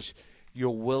 because you're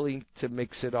willing to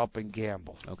mix it up and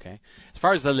gamble. Okay. As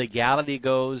far as the legality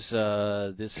goes,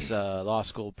 this law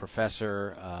school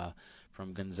professor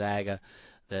from Gonzaga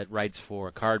that writes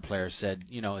for Card Player said,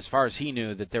 as far as he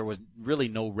knew, that there was really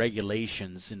no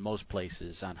regulations in most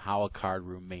places on how a card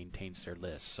room maintains their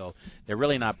list. So they're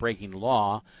really not breaking the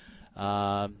law.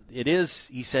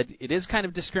 He said, it is kind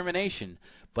of discrimination,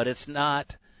 but it's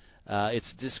not.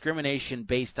 It's discrimination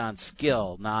based on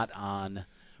skill, not on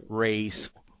race,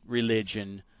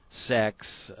 religion, sex,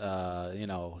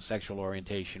 sexual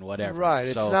orientation, whatever. Right.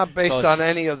 It's not based on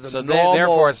any of the normal.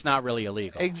 Therefore, it's not really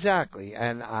illegal. Exactly.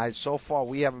 And so far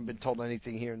we haven't been told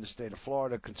anything here in the state of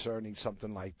Florida concerning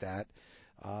something like that.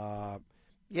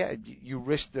 You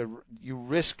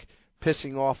risk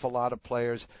pissing off a lot of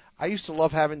players. I used to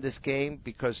love having this game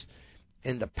because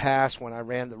in the past, when I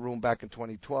ran the room back in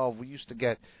 2012,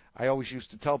 I always used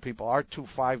to tell people our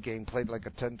 2-5 game played like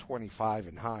a 10-25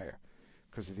 and higher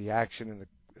because of the action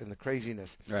and the craziness.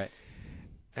 Right.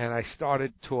 And I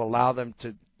started to allow them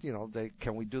to,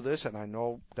 can we do this? And I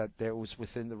know that there was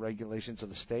within the regulations of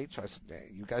the state. So I said, hey,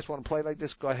 you guys want to play like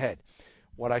this? Go ahead.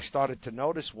 What I started to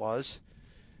notice was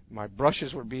my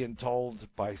brushes were being told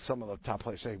by some of the top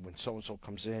players, hey, when so-and-so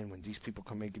comes in, when these people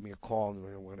come in, give me a call, and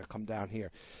we're going to come down here.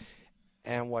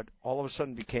 And what all of a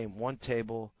sudden became one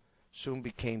table soon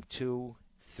became 2,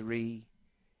 3,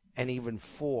 and even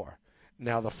 4.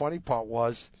 Now, the funny part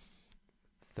was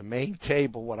the main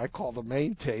table, what I call the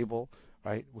main table,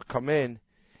 right, would come in,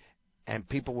 and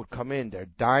people would come in. They're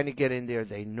dying to get in there.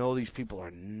 They know these people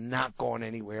are not going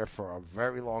anywhere for a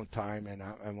very long time.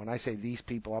 And when I say these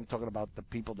people, I'm talking about the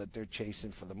people that they're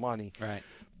chasing for the money. Right.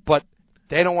 But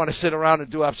they don't want to sit around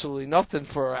and do absolutely nothing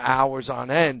for hours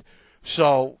on end.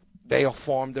 So they'll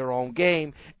form their own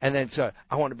game, and then say,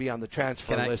 I want to be on the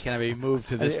transfer list. Can I be moved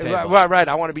to this table? Right.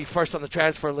 I want to be first on the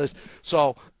transfer list.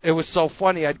 So it was so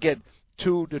funny. I'd get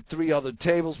 2 to 3 other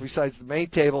tables besides the main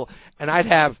table, and I'd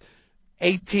have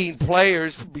 18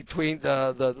 players between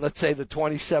the let's say the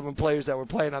 27 players that were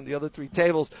playing on the other 3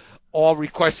 tables, all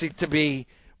requesting to be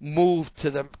moved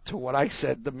to what I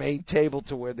said, the main table,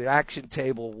 to where the action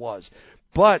table was.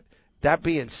 But that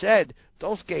being said,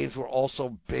 those games were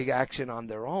also big action on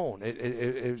their own.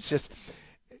 It was just,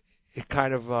 it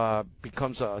kind of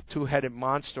becomes a two-headed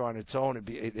monster on its own.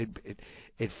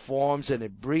 It forms and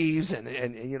it breathes and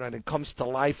it comes to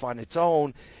life on its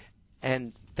own.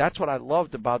 And that's what I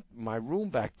loved about my room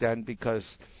back then, because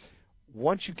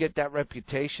once you get that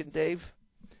reputation, Dave,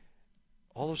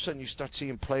 all of a sudden you start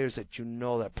seeing players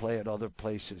that play at other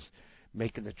places,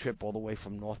 making the trip all the way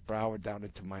from North Broward down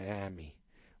into Miami.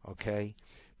 Okay?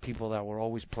 People that were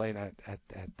always playing at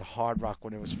the Hard Rock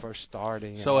when it was first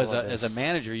starting. So as a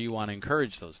manager, you want to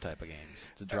encourage those type of games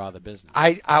to draw the business.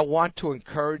 I want to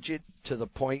encourage it to the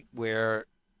point where,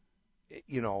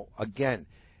 again,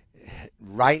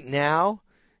 right now,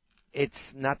 it's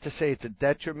not to say it's a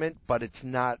detriment, but it's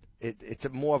not. It's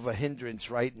more of a hindrance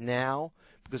right now,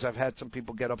 because I've had some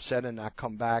people get upset and not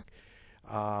come back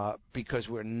because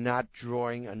we're not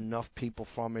drawing enough people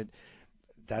from it.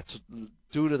 That's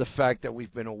due to the fact that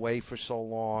we've been away for so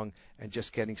long and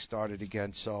just getting started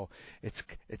again. So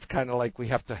it's kind of like we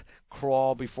have to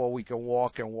crawl before we can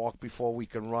walk and walk before we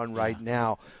can run right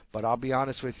now. But I'll be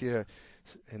honest with you,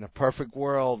 in a perfect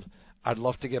world, I'd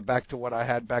love to get back to what I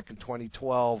had back in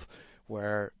 2012,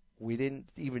 where we didn't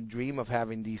even dream of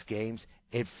having these games.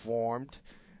 It formed.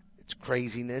 It's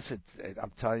craziness.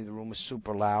 I'm telling you, the room is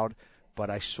super loud. But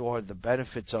I saw the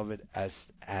benefits of it as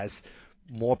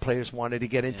more players wanted to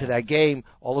get into that game.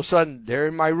 All of a sudden, they're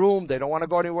in my room. They don't want to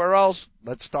go anywhere else.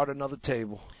 Let's start another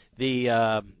table.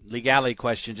 The legality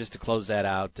question, just to close that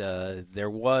out, there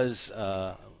was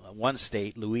one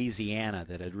state, Louisiana,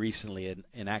 that had recently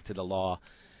enacted a law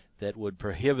that would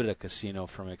prohibit a casino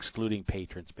from excluding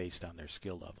patrons based on their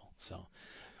skill level. So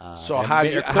how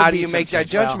do you make that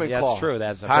judgment call? That's true.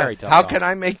 That's a very tough call. How can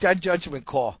I make that judgment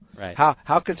call? Right.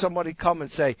 How can somebody come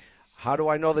and say, how do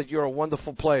I know that you're a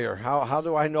wonderful player? How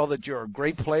do I know that you're a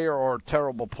great player or a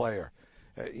terrible player?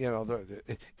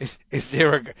 Is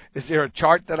there a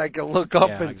chart that I can look up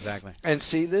and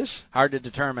see this? Hard to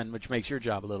determine, which makes your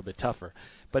job a little bit tougher.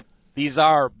 But these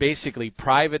are basically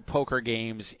private poker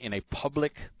games in a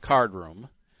public card room.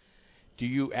 Do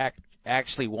you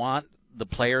actually want the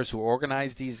players who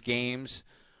organize these games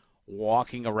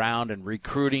walking around and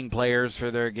recruiting players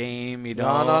for their game?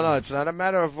 No. It's not a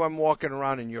matter of I'm walking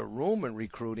around in your room and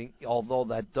recruiting, although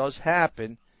that does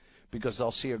happen because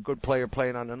they'll see a good player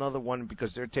playing on another one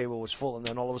because their table was full, and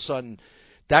then all of a sudden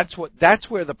that's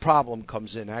where the problem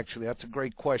comes in. Actually, that's a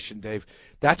great question, Dave.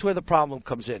 That's where the problem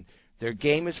comes in. Their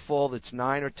game is full. It's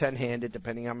 9 or 10 handed,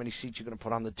 depending how many seats you're going to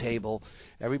put on the table.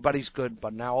 Everybody's good,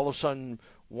 but now all of a sudden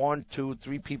 1, 2,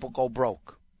 3 people go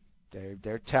broke.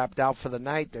 They're tapped out for the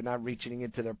night. They're not reaching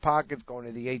into their pockets, going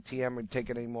to the ATM and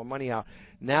taking any more money out.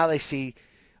 Now they see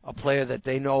a player that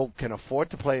they know can afford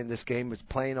to play in this game is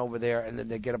playing over there, and then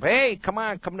they get up, hey, come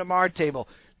on, come to our table.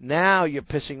 Now you're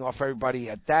pissing off everybody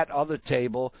at that other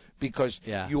table because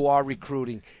you are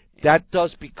recruiting. That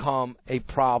does become a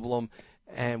problem,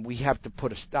 and we have to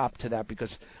put a stop to that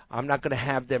because I'm not going to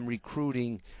have them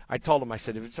recruiting. I told them, I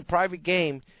said, if it's a private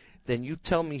game, then you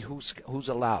tell me who's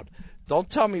allowed. Don't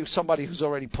tell me somebody who's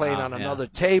already playing on another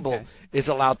table is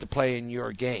allowed to play in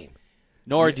your game.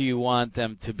 Nor do you want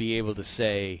them to be able to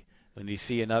say, when you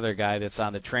see another guy that's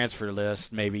on the transfer list,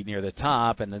 maybe near the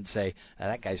top, and then say,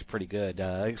 that guy's pretty good.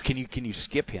 Can you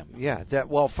skip him? Yeah.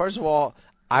 Well, first of all,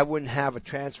 I wouldn't have a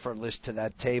transfer list to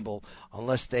that table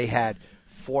unless they had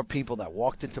 4 people that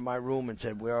walked into my room and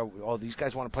said, these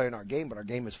guys want to play in our game, but our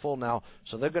game is full now,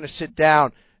 so they're going to sit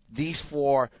down. These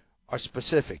 4 are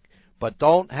specific. But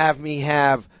don't have me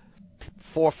have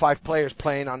 4 or 5 players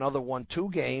playing on other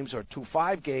 1-2 games or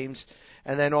 2-5 games,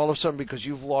 and then all of a sudden because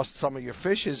you've lost some of your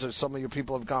fishes or some of your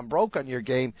people have gone broke on your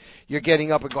game, you're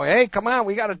getting up and going, hey, come on,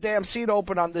 we got a damn seat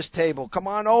open on this table. Come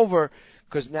on over,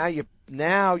 because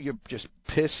now you're just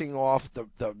pissing off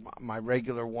my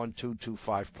regular 1-2,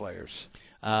 2-5 players.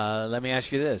 Let me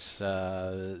ask you this.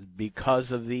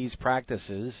 Because of these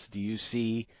practices, do you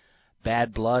see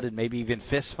bad blood and maybe even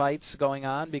fist fights going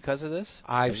on because of this?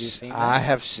 I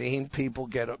have seen people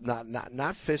get up,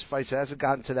 not fist fights. It hasn't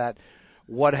gotten to that.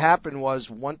 What happened was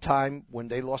one time when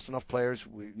they lost enough players,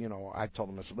 I told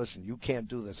them, I said, listen, you can't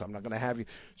do this. I'm not going to have you.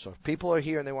 So if people are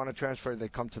here and they want to transfer, they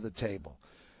come to the table.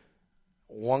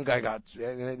 One guy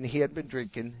and he had been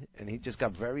drinking, and he just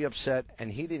got very upset,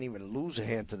 and he didn't even lose a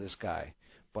hand to this guy.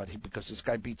 But because this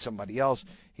guy beat somebody else,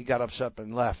 he got upset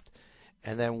and left.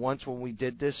 And then once when we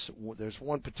did this, there's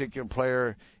one particular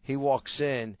player, he walks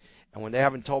in, and when they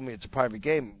haven't told me it's a private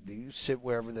game, you sit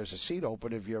wherever there's a seat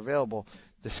open if you're available.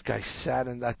 This guy sat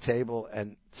in that table,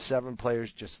 and 7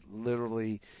 players just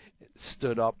literally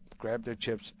stood up, grabbed their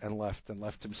chips, and left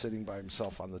him sitting by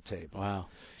himself on the table. Wow.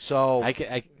 So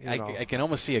I can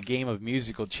almost see a game of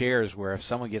musical chairs where if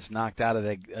someone gets knocked out of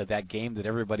that game that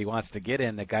everybody wants to get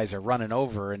in, the guys are running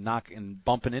over and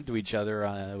bumping into each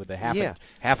other with a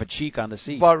half a cheek on the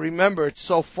seat. But remember, it's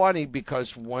so funny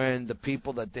because when the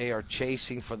people that they are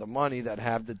chasing for the money that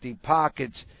have the deep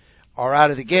pockets are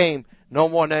out of the game, no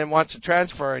one then wants to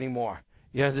transfer anymore.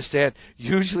 You understand?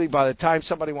 Usually by the time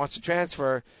somebody wants to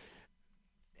transfer,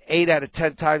 8 out of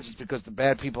 10 times it's because the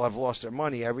bad people have lost their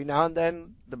money. Every now and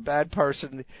then, the bad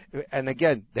person, and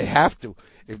again, they have to.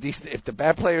 If the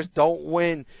bad players don't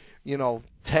win,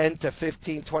 10 to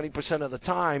 15, 20% of the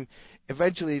time,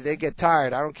 eventually they get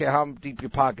tired. I don't care how deep your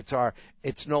pockets are.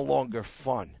 It's no longer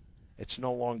fun. It's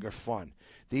no longer fun.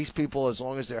 These people, as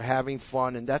long as they're having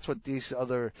fun, and that's what these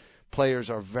other players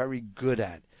are very good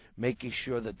at, making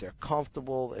sure that they're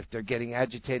comfortable. If they're getting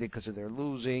agitated because they're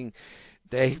losing,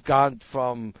 they've gone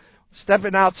from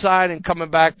stepping outside and coming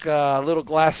back a little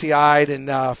glassy-eyed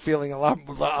and feeling a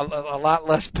lot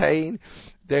less pain.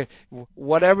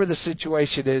 Whatever the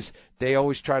situation is, they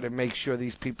always try to make sure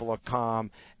these people are calm.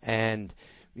 And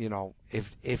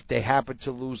if they happen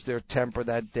to lose their temper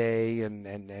that day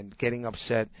and getting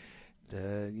upset,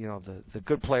 the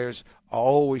good players are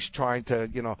always trying to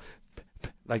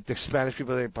like the Spanish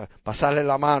people, they pasarle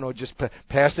la mano, just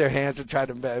pass their hands and try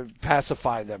to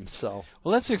pacify them. So,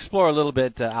 well, let's explore a little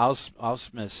bit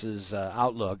Ausmus's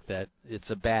outlook that it's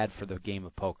bad for the game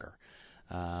of poker.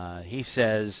 He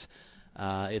says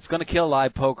it's going to kill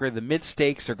live poker. The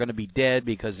mid-stakes are going to be dead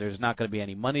because there's not going to be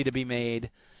any money to be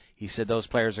made. He said those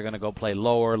players are going to go play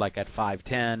lower, like at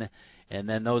 5-10, and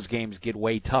then those games get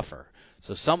way tougher.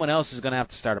 So someone else is going to have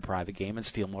to start a private game and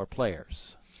steal more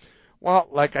players. Well,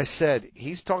 like I said,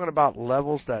 he's talking about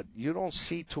levels that you don't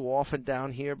see too often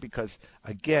down here because,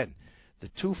 again,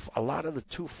 a lot of the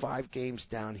 2-5 games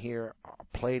down here are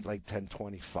played like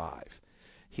 10-25.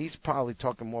 He's probably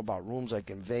talking more about rooms like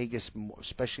in Vegas,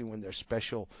 especially when there's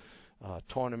special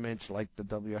tournaments like the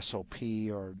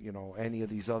WSOP or any of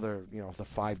these other the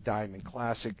 5 Diamond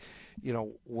Classic,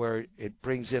 where it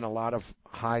brings in a lot of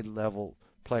high level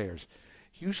players.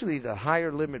 Usually the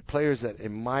higher limit players that,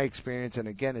 in my experience, and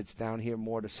again it's down here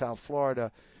more to South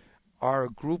Florida, are a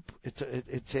group.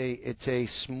 It's a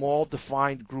small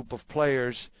defined group of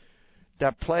players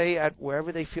that play at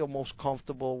wherever they feel most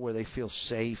comfortable, where they feel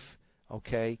safe.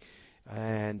 Okay,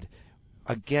 and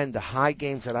again, the high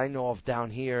games that I know of down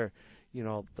here,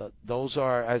 those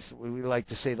are, as we like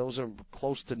to say, those are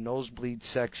close to nosebleed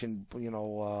section,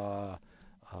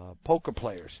 poker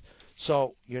players.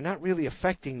 So you're not really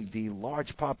affecting the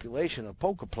large population of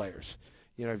poker players.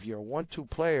 If you're a 1-2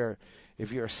 player,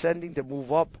 if you're ascending to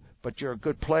move up, but you're a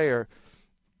good player,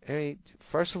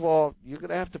 first of all, you're going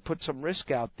to have to put some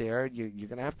risk out there. You're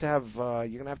going to have to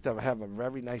have a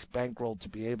very nice bankroll to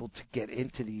be able to get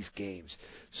into these games.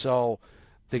 So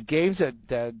the games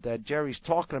that Jerry's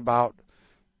talking about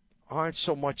aren't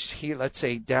so much here, let's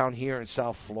say down here in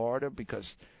South Florida, because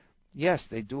yes,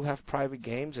 they do have private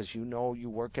games. As you know, you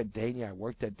work at Dania. I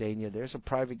worked at Dania. There's a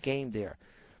private game there.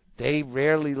 They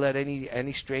rarely let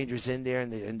any strangers in there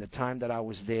in the time that I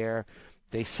was there.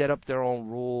 They set up their own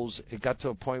rules. It got to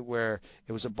a point where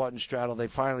it was a button straddle. They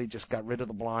finally just got rid of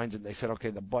the blinds, and they said, okay,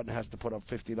 the button has to put up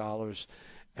 $50,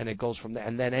 and it goes from there.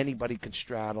 And then anybody can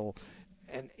straddle.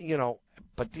 And,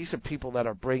 but these are people that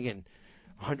are bringing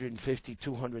 $150,000,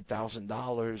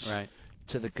 $200,000 right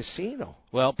to the casino.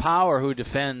 Well, Power, who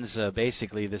defends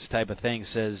basically this type of thing,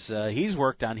 says he's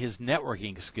worked on his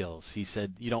networking skills. He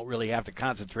said you don't really have to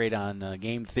concentrate on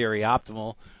game theory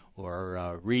optimal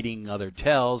or reading other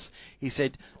tells. He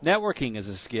said networking is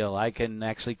a skill I can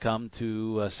actually come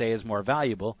to say is more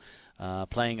valuable.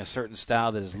 Playing a certain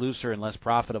style that is looser and less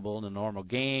profitable in a normal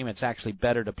game, it's actually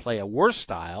better to play a worse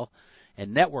style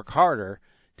and network harder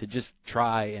to just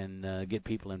try and get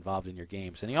people involved in your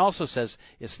games. And he also says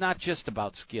it's not just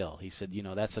about skill. He said,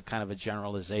 that's a kind of a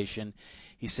generalization.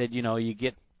 He said, you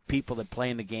get people that play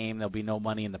in the game, there'll be no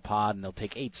money in the pot, and they'll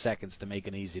take 8 seconds to make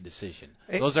an easy decision.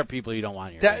 Those are people you don't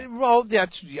want in your game. Well,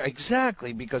 that's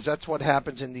exactly, because that's what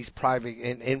happens in these private,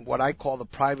 in what I call the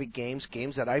private games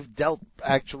that I've dealt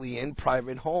actually in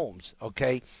private homes,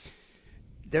 okay?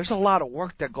 There's a lot of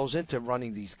work that goes into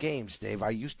running these games, Dave. I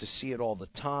used to see it all the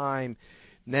time.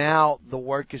 Now the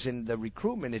work is in the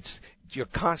recruitment. You're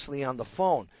constantly on the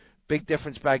phone. Big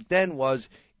difference back then was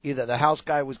either the house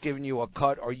guy was giving you a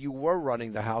cut or you were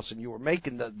running the house and you were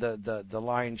making the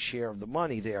lion's share of the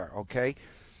money there, okay?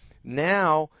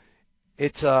 Now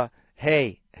it's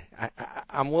hey,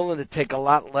 I'm willing to take a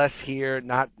lot less here,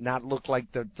 not look like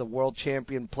the world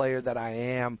champion player that I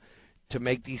am, to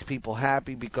make these people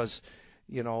happy, because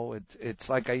it's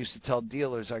like I used to tell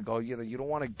dealers. I go, you don't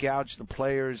want to gouge the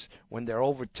players when they're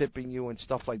over tipping you and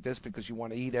stuff like this, because you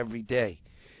want to eat every day.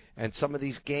 And some of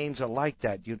these games are like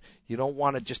that. You don't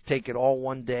want to just take it all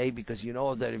one day, because you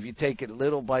know that if you take it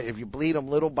if you bleed them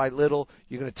little by little,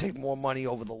 you're going to take more money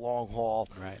over the long haul.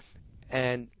 Right.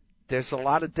 And there's a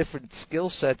lot of different skill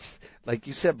sets, like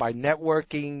you said, by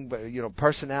networking,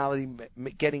 personality,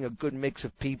 getting a good mix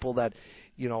of people that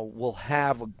will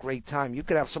have a great time. You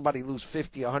could have somebody lose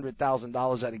 $50,000 or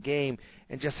 $100,000 at a game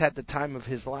and just had the time of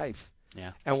his life,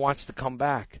 and wants to come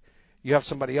back. You have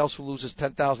somebody else who loses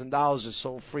 $10,000, is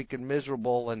so freaking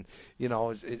miserable, and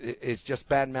it's just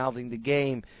bad mouthing the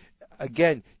game.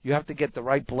 Again, you have to get the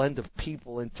right blend of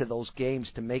people into those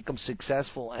games to make them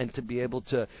successful and to be able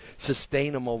to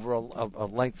sustain them over a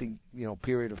lengthy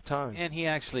period of time. And he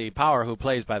actually, Power, who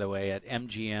plays, by the way, at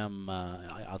MGM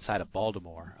outside of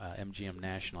Baltimore, MGM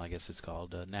National, I guess it's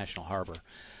called, National Harbor.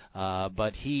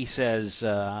 But he says,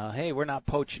 hey, we're not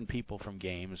poaching people from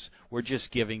games. We're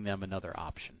just giving them another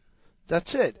option.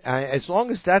 That's it. As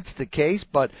long as that's the case.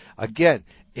 But again,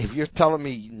 if you're telling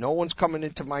me no one's coming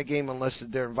into my game unless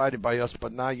they're invited by us,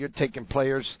 but now you're taking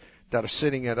players that are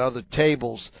sitting at other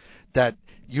tables that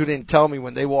you didn't tell me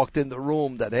when they walked in the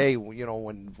room that, hey,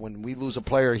 when we lose a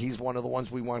player, he's one of the ones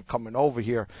we want coming over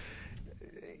here.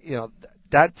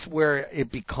 That's where it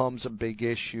becomes a big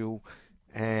issue,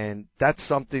 and that's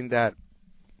something that,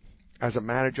 as a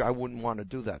manager, I wouldn't want to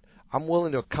do that. I'm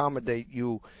willing to accommodate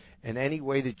you in any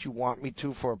way that you want me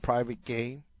to for a private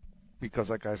game, because,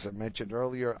 like I mentioned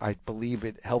earlier, I believe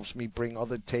it helps me bring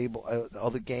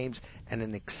other games and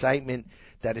an excitement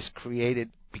that is created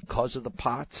because of the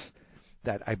pots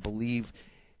that I believe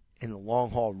in the long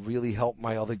haul really help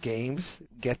my other games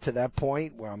get to that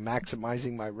point where I'm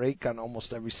maximizing my rake on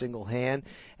almost every single hand,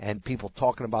 and people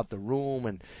talking about the room.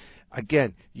 And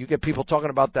again, you get people talking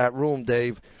about that room,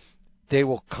 Dave, they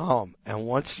will come. And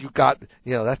once you got,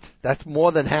 that's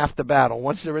more than half the battle.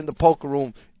 Once they're in the poker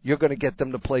room, you're going to get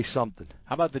them to play something.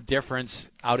 How about the difference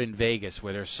out in Vegas,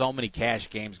 where there's so many cash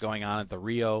games going on at the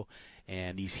Rio,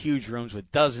 and these huge rooms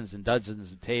with dozens and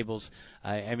dozens of tables?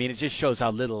 I mean, it just shows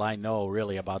how little I know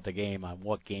really about the game, on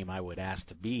what game I would ask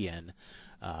to be in.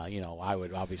 I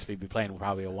would obviously be playing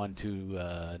probably a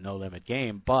 1-2 no-limit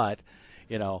game, but,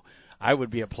 I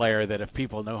would be a player that if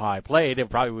people knew how I played, they'd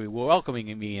probably be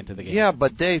welcoming me into the game. Yeah,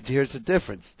 but Dave, here's the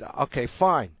difference. Okay,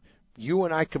 fine. You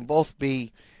and I can both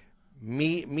be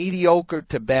mediocre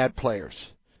to bad players,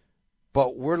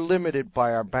 but we're limited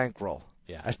by our bankroll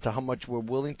as to how much we're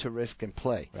willing to risk and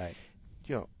play. Right.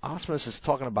 Osmus is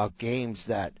talking about games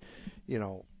that,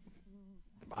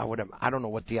 I don't know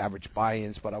what the average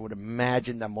buy-in is, but I would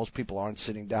imagine that most people aren't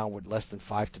sitting down with less than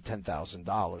 $5,000 to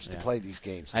 $10,000 to play these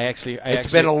games.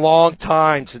 It's been a long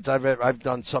time since I've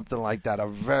done something like that, a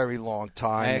very long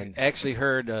time. I actually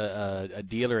heard a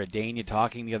dealer at Dania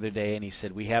talking the other day, and he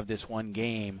said, we have this one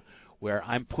game where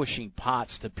I'm pushing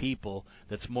pots to people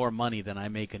that's more money than I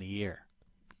make in a year.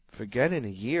 Forget in a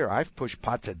year. I've pushed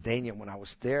pots at Dania when I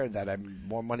was there that I'm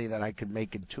more money than I could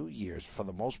make in 2 years for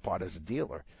the most part as a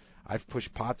dealer. I've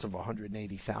pushed pots of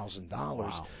 $180,000.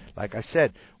 Wow. Like I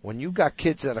said, when you got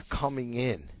kids that are coming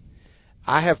in,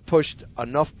 I have pushed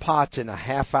enough pots in a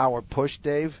half-hour push,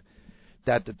 Dave,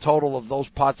 that the total of those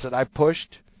pots that I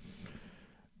pushed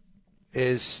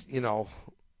is,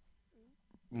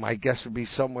 my guess would be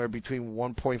somewhere between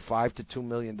 $1.5 to $2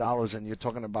 million, and you're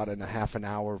talking about in a half an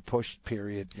hour push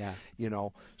period. Yeah.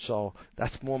 So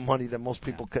that's more money than most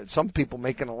people could. Some people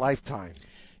make in a lifetime.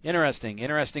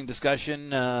 Interesting discussion.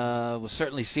 We'll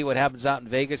certainly see what happens out in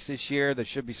Vegas this year. There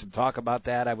should be some talk about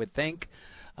that, I would think.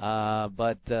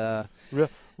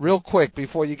 Real quick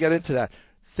before you get into that,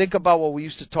 think about what we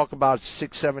used to talk about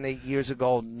 6, 7, 8 years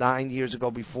ago, 9 years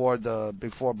ago before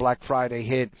Black Friday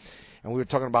hit, and we were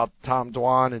talking about Tom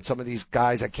Dwan and some of these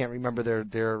guys. I can't remember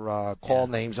their call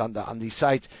names on these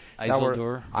sites.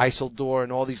 Isildur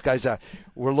and all these guys that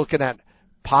were looking at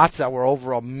pots that were over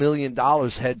 $1 million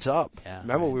heads up. Yeah,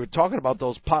 remember, we were talking about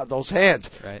those hands.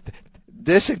 Right.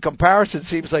 This, in comparison,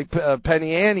 seems like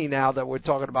penny ante now that we're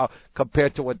talking about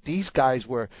compared to what these guys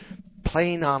were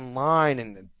playing online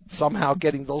and somehow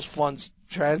getting those funds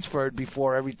transferred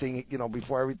before everything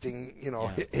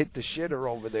hit the shitter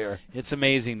over there. It's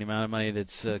amazing the amount of money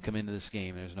that's come into this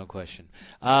game. There's no question.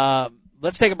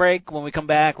 Let's take a break. When we come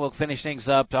back, we'll finish things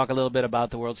up, talk a little bit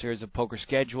about the World Series of Poker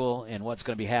schedule and what's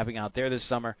going to be happening out there this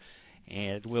summer,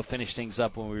 and we'll finish things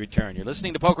up when we return. You're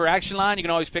listening to Poker Action Line. You can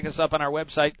always pick us up on our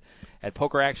website at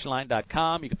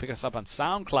pokeractionline.com. You can pick us up on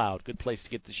SoundCloud, good place to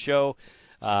get the show.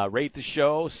 Rate the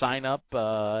show, sign up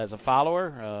as a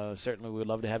follower. Certainly we would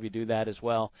love to have you do that as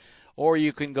well. Or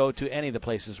you can go to any of the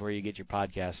places where you get your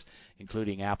podcasts,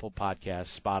 including Apple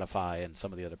Podcasts, Spotify, and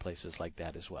some of the other places like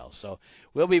that as well. So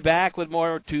we'll be back with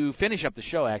more to finish up the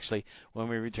show, actually, when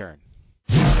we return.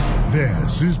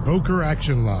 This is Poker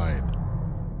Action Line.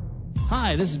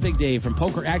 Hi, this is Big Dave from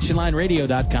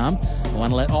PokerActionLineRadio.com. I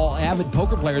want to let all avid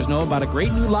poker players know about a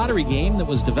great new lottery game that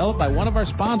was developed by one of our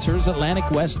sponsors, Atlantic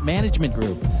West Management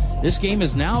Group. This game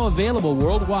is now available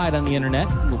worldwide on the Internet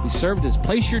and will be served as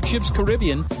Place Your Chips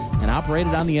Caribbean and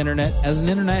operated on the Internet as an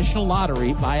international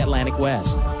lottery by Atlantic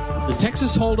West. The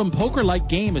Texas Hold'em poker-like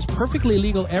game is perfectly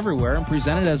legal everywhere and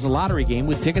presented as a lottery game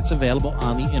with tickets available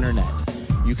on the Internet.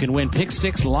 You can win Pick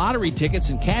 6 lottery tickets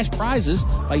and cash prizes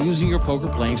by using your poker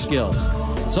playing skills.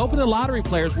 It's open to lottery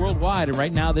players worldwide, and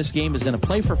right now this game is in a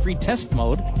play-for-free test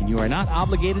mode, and you are not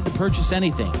obligated to purchase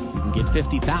anything. You can get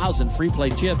 50,000 free play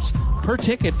chips per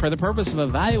ticket for the purpose of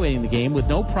evaluating the game with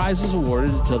no prizes awarded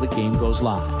until the game goes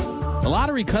live. The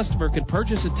lottery customer can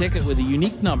purchase a ticket with a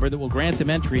unique number that will grant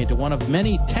them entry into one of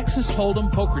many Texas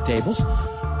Hold'em poker tables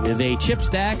with a chip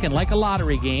stack, and like a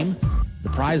lottery game, the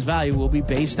prize value will be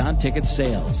based on ticket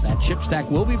sales. That chip stack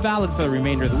will be valid for the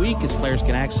remainder of the week, as players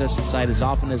can access the site as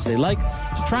often as they like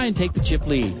to try and take the chip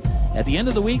lead. At the end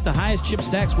of the week, the highest chip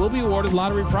stacks will be awarded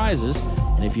lottery prizes,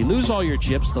 and if you lose all your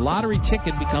chips, the lottery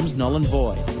ticket becomes null and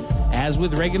void. As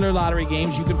with regular lottery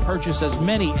games, you can purchase as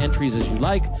many entries as you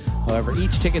like. However,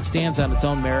 each ticket stands on its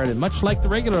own merit, and much like the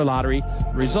regular lottery,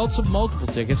 the results of multiple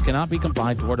tickets cannot be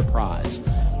combined toward a prize.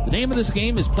 The name of this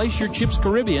game is Place Your Chips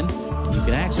Caribbean, and you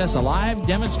can access a live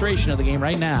demonstration of the game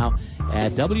right now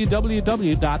at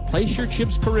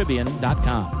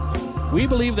www.placeyourchipscaribbean.com. We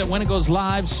believe that when it goes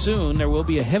live soon, there will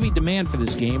be a heavy demand for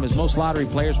this game, as most lottery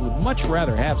players would much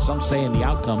rather have some say in the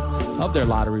outcome of their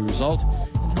lottery result.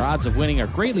 Their odds of winning are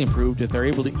greatly improved if they're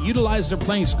able to utilize their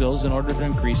playing skills in order to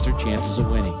increase their chances of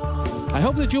winning. I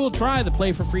hope that you will try the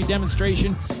play-for-free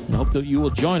demonstration, and hope that you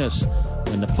will join us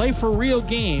when the Play for Real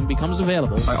game becomes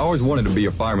available. I always wanted to be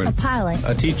a fireman, a pilot,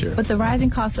 a teacher. But the rising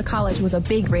cost of college was a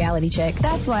big reality check.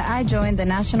 That's why I joined the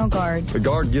National Guard. The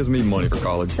Guard gives me money for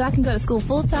college, so I can go to school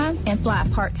full-time and fly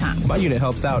part-time. My unit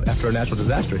helps out after a natural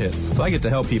disaster hits, so I get to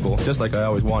help people just like I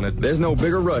always wanted. There's no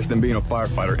bigger rush than being a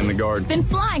firefighter in the Guard. Than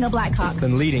flying a Black Hawk.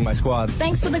 Than leading my squad.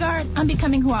 Thanks to the Guard, I'm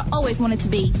becoming who I always wanted to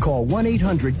be. Call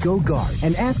 1-800-GO-GUARD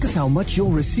and ask us how much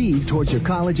you'll receive towards your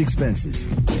college expenses.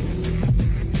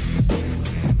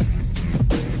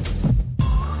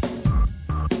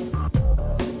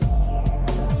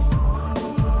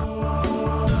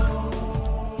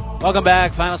 Welcome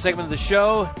back. Final segment of the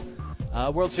show.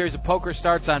 World Series of Poker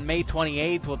starts on May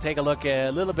 28th. We'll take a look at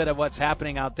a little bit of what's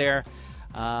happening out there.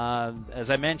 As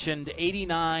I mentioned,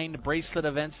 89 bracelet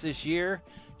events this year.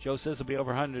 Joe says it'll be over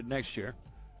 100 next year.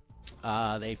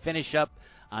 They finish up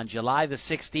on July the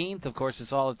 16th. Of course,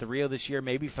 it's all at the Rio this year,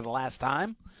 maybe for the last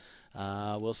time.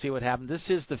 We'll see what happens. This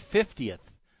is the 50th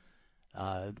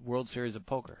World Series of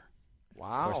Poker.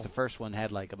 Wow. Of course, the first one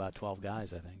had like about 12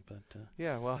 guys, I think. But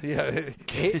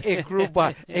it grew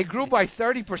by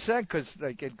 30% because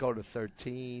like it'd go to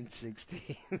 13,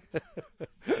 16.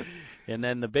 And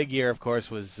then the big year, of course,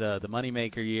 was the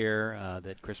Moneymaker year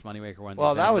that Chris Moneymaker won.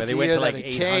 Well, that was they the went year to like that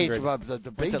it changed.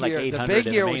 The big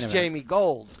year was event. Jamie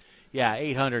Gold. Yeah,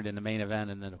 800 in the main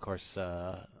event, and then of course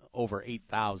over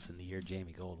 8,000 the year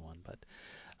Jamie Gold won. But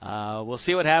we'll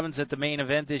see what happens at the main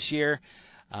event this year.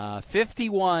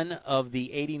 51 of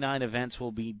the 89 events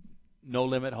will be No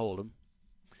Limit Hold'em.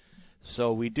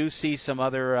 So we do see some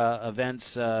other events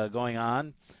going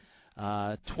on.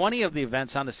 20 of the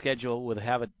events on the schedule will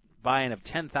have a buy-in of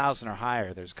 10,000 or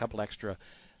higher. There's a couple extra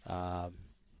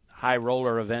high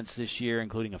roller events this year,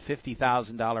 including a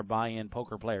 $50,000 buy-in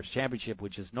Poker Players Championship,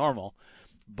 which is normal.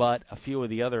 But a few of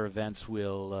the other events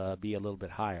will be a little bit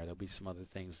higher. There'll be some other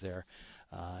things there.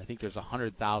 I think there's a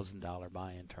 $100,000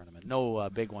 buy-in tournament. No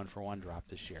big one for one drop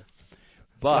this year.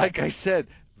 But like I said,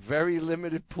 very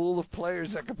limited pool of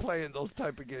players that can play in those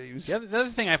type of games. The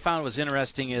other thing I found was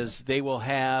interesting is they will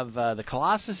have the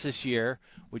Colossus this year,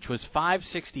 which was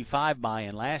 $565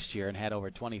 buy-in last year and had over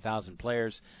 20,000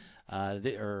 players.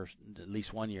 Or at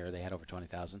least one year they had over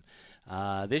 20,000.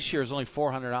 This year is only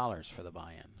 $400 for the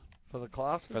buy-in. For the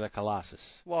Colossus? For the Colossus.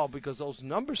 Well, because those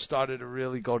numbers started to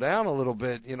really go down a little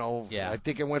bit, Yeah. I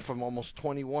think it went from almost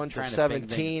 21 to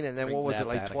 17, and then what was it,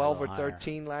 like 12 or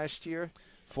 13 last year?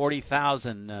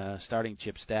 40,000 starting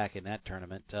chip stack in that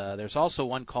tournament. There's also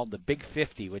one called the Big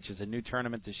 50, which is a new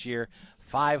tournament this year,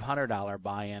 $500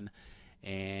 buy-in,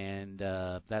 and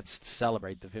that's to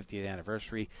celebrate the 50th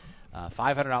anniversary.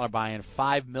 $500 buy-in,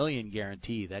 $5 million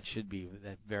guarantee. That should be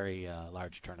a very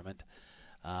large tournament.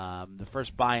 The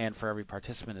first buy-in for every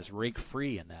participant is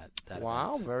rig-free in that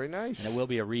Wow, event. very nice. And it will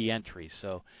be a re-entry,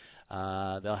 so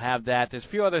they'll have that. There's a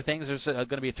few other things. There's going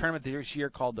to be a tournament this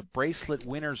year called the Bracelet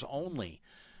Winners Only.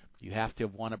 You have to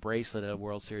have won a bracelet at a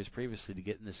World Series previously to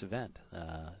get in this event.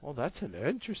 Well, that's an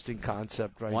interesting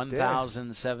concept right there.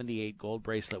 1,078 gold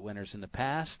bracelet winners in the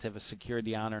past have secured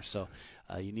the honor, so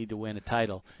you need to win a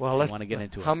title if you want to get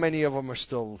into it. How many of them are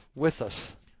still with us?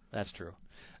 That's true.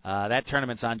 That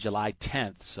tournament's on July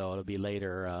 10th, so it'll be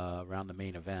later around the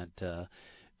main event.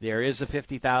 There is a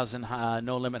 50,000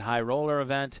 No Limit High Roller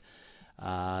event.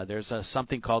 There's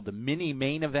something called the Mini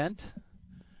Main Event,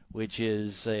 which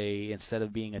is instead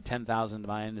of being a 10,000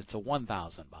 buy-in, it's a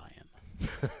 1,000 buy-in.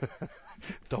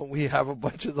 Don't we have a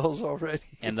bunch of those already?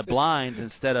 And the blinds,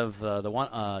 instead of the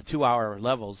 2-hour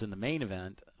levels in the main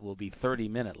event, will be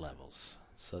 30-minute levels.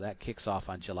 So that kicks off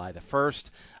on July the 1st.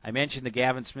 I mentioned the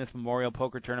Gavin Smith Memorial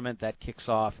Poker Tournament. That kicks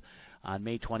off on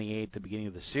May 28th, the beginning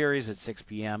of the series at 6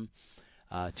 p.m.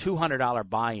 $200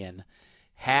 buy-in,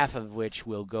 half of which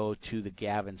will go to the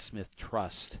Gavin Smith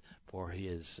Trust for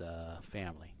his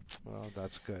family. Well,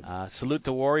 that's good. Salute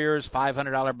the Warriors,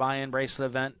 $500 buy-in bracelet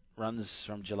event, runs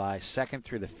from July 2nd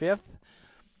through the 5th.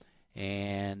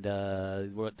 And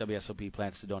WSOP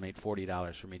plans to donate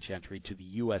 $40 from each entry to the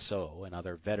USO and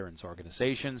other veterans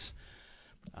organizations.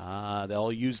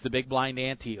 They'll use the big blind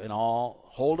ante in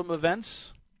all Hold'em events.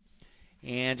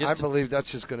 And I believe that's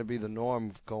just going to be the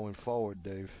norm going forward,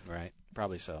 Dave. Right,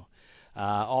 probably so.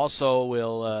 Also,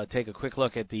 we'll take a quick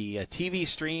look at the TV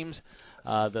streams.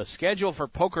 The schedule for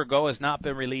Poker Go has not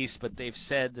been released, but they've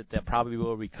said that there probably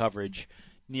will be coverage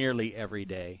nearly every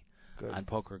day on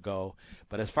Poker Go.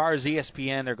 But as far as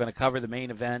ESPN, they're going to cover the main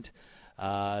event.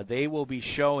 They will be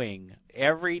showing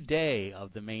every day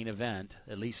of the main event,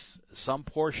 at least some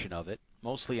portion of it,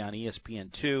 mostly on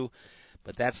ESPN2.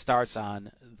 But that starts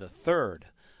on the 3rd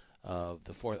of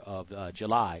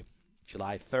July.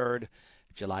 July 3rd,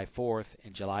 July 4th,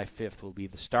 and July 5th will be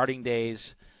the starting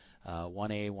days.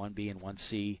 1A, 1B, and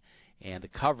 1C. And the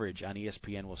coverage on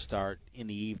ESPN will start in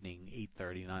the evening,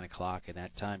 8:30, 9 o'clock in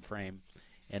that time frame.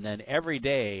 And then every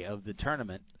day of the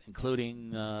tournament,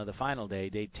 including the final day,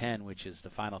 day 10, which is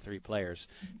the final 3 players,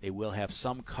 they will have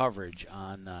some coverage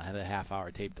on the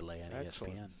half-hour tape delay on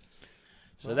ESPN.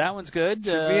 So that one's good.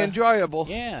 Should be enjoyable.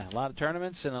 Yeah, a lot of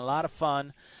tournaments and a lot of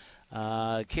fun.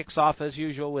 Kicks off, as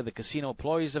usual, with the Casino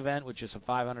Employees event, which is a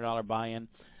 $500 buy-in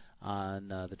on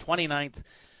the 29th.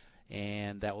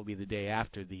 And that will be the day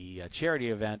after the charity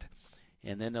event.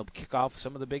 And then they'll kick off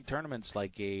some of the big tournaments,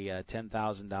 like a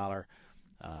 $10,000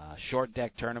 short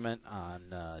deck tournament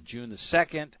on June the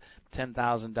 2nd,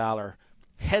 $10,000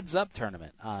 heads-up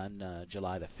tournament on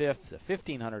July the 5th. The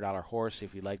 $1,500 horse,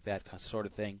 if you like that sort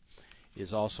of thing,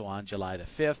 is also on July the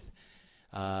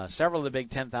 5th. Several of the big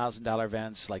 $10,000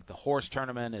 events, like the horse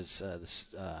tournament, is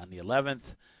on the 11th.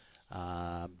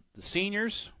 The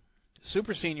seniors,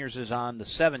 Super Seniors, is on the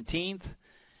 17th,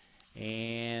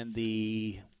 and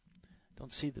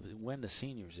don't see when the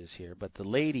seniors is here, but the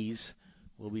ladies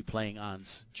will be playing on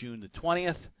June the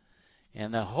 20th,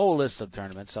 and the whole list of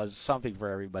tournaments, so something for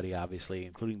everybody, obviously,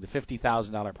 including the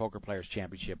 $50,000 Poker Players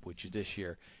Championship, which this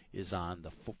year is on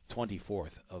the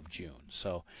 24th of June.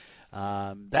 So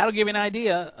that'll give you an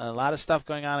idea. A lot of stuff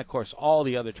going on. Of course, all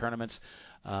the other tournaments.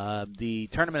 The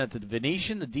tournament at the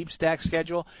Venetian, the deep stack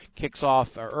schedule, kicks off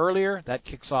earlier. That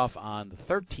kicks off on the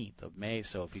 13th of May.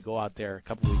 So if you go out there a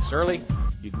couple of weeks early,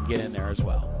 you can get in there as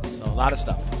well. So a lot of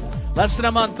stuff. Less than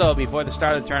a month, though, before the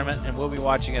start of the tournament, and we'll be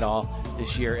watching it all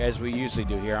this year, as we usually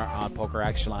do here on Poker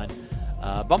Action Line.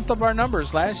 Bumped up our numbers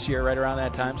last year right around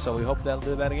that time, so we hope that'll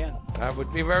do that again. That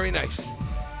would be very nice.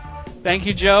 Thank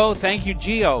you, Joe. Thank you,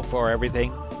 Gio, for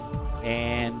everything.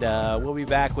 And we'll be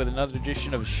back with another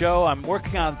edition of the show. I'm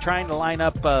working on trying to line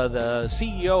up the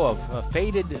CEO of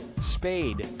Faded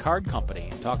Spade Card Company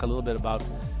and talk a little bit about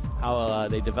how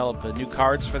they develop new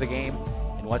cards for the game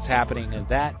and what's happening in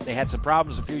that. They had some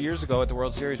problems a few years ago at the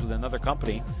World Series with another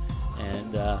company,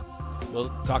 and we'll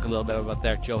talk a little bit about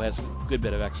that. Joe has a good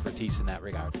bit of expertise in that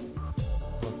regard.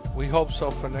 We hope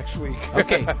so for next week.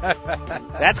 Okay.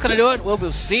 That's going to do it. We'll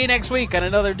see you next week on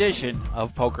another edition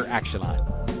of Poker Action Line.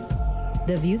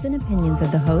 The views and opinions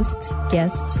of the hosts,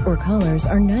 guests, or callers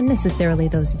are not necessarily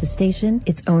those of the station,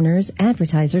 its owners,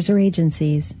 advertisers, or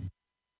agencies.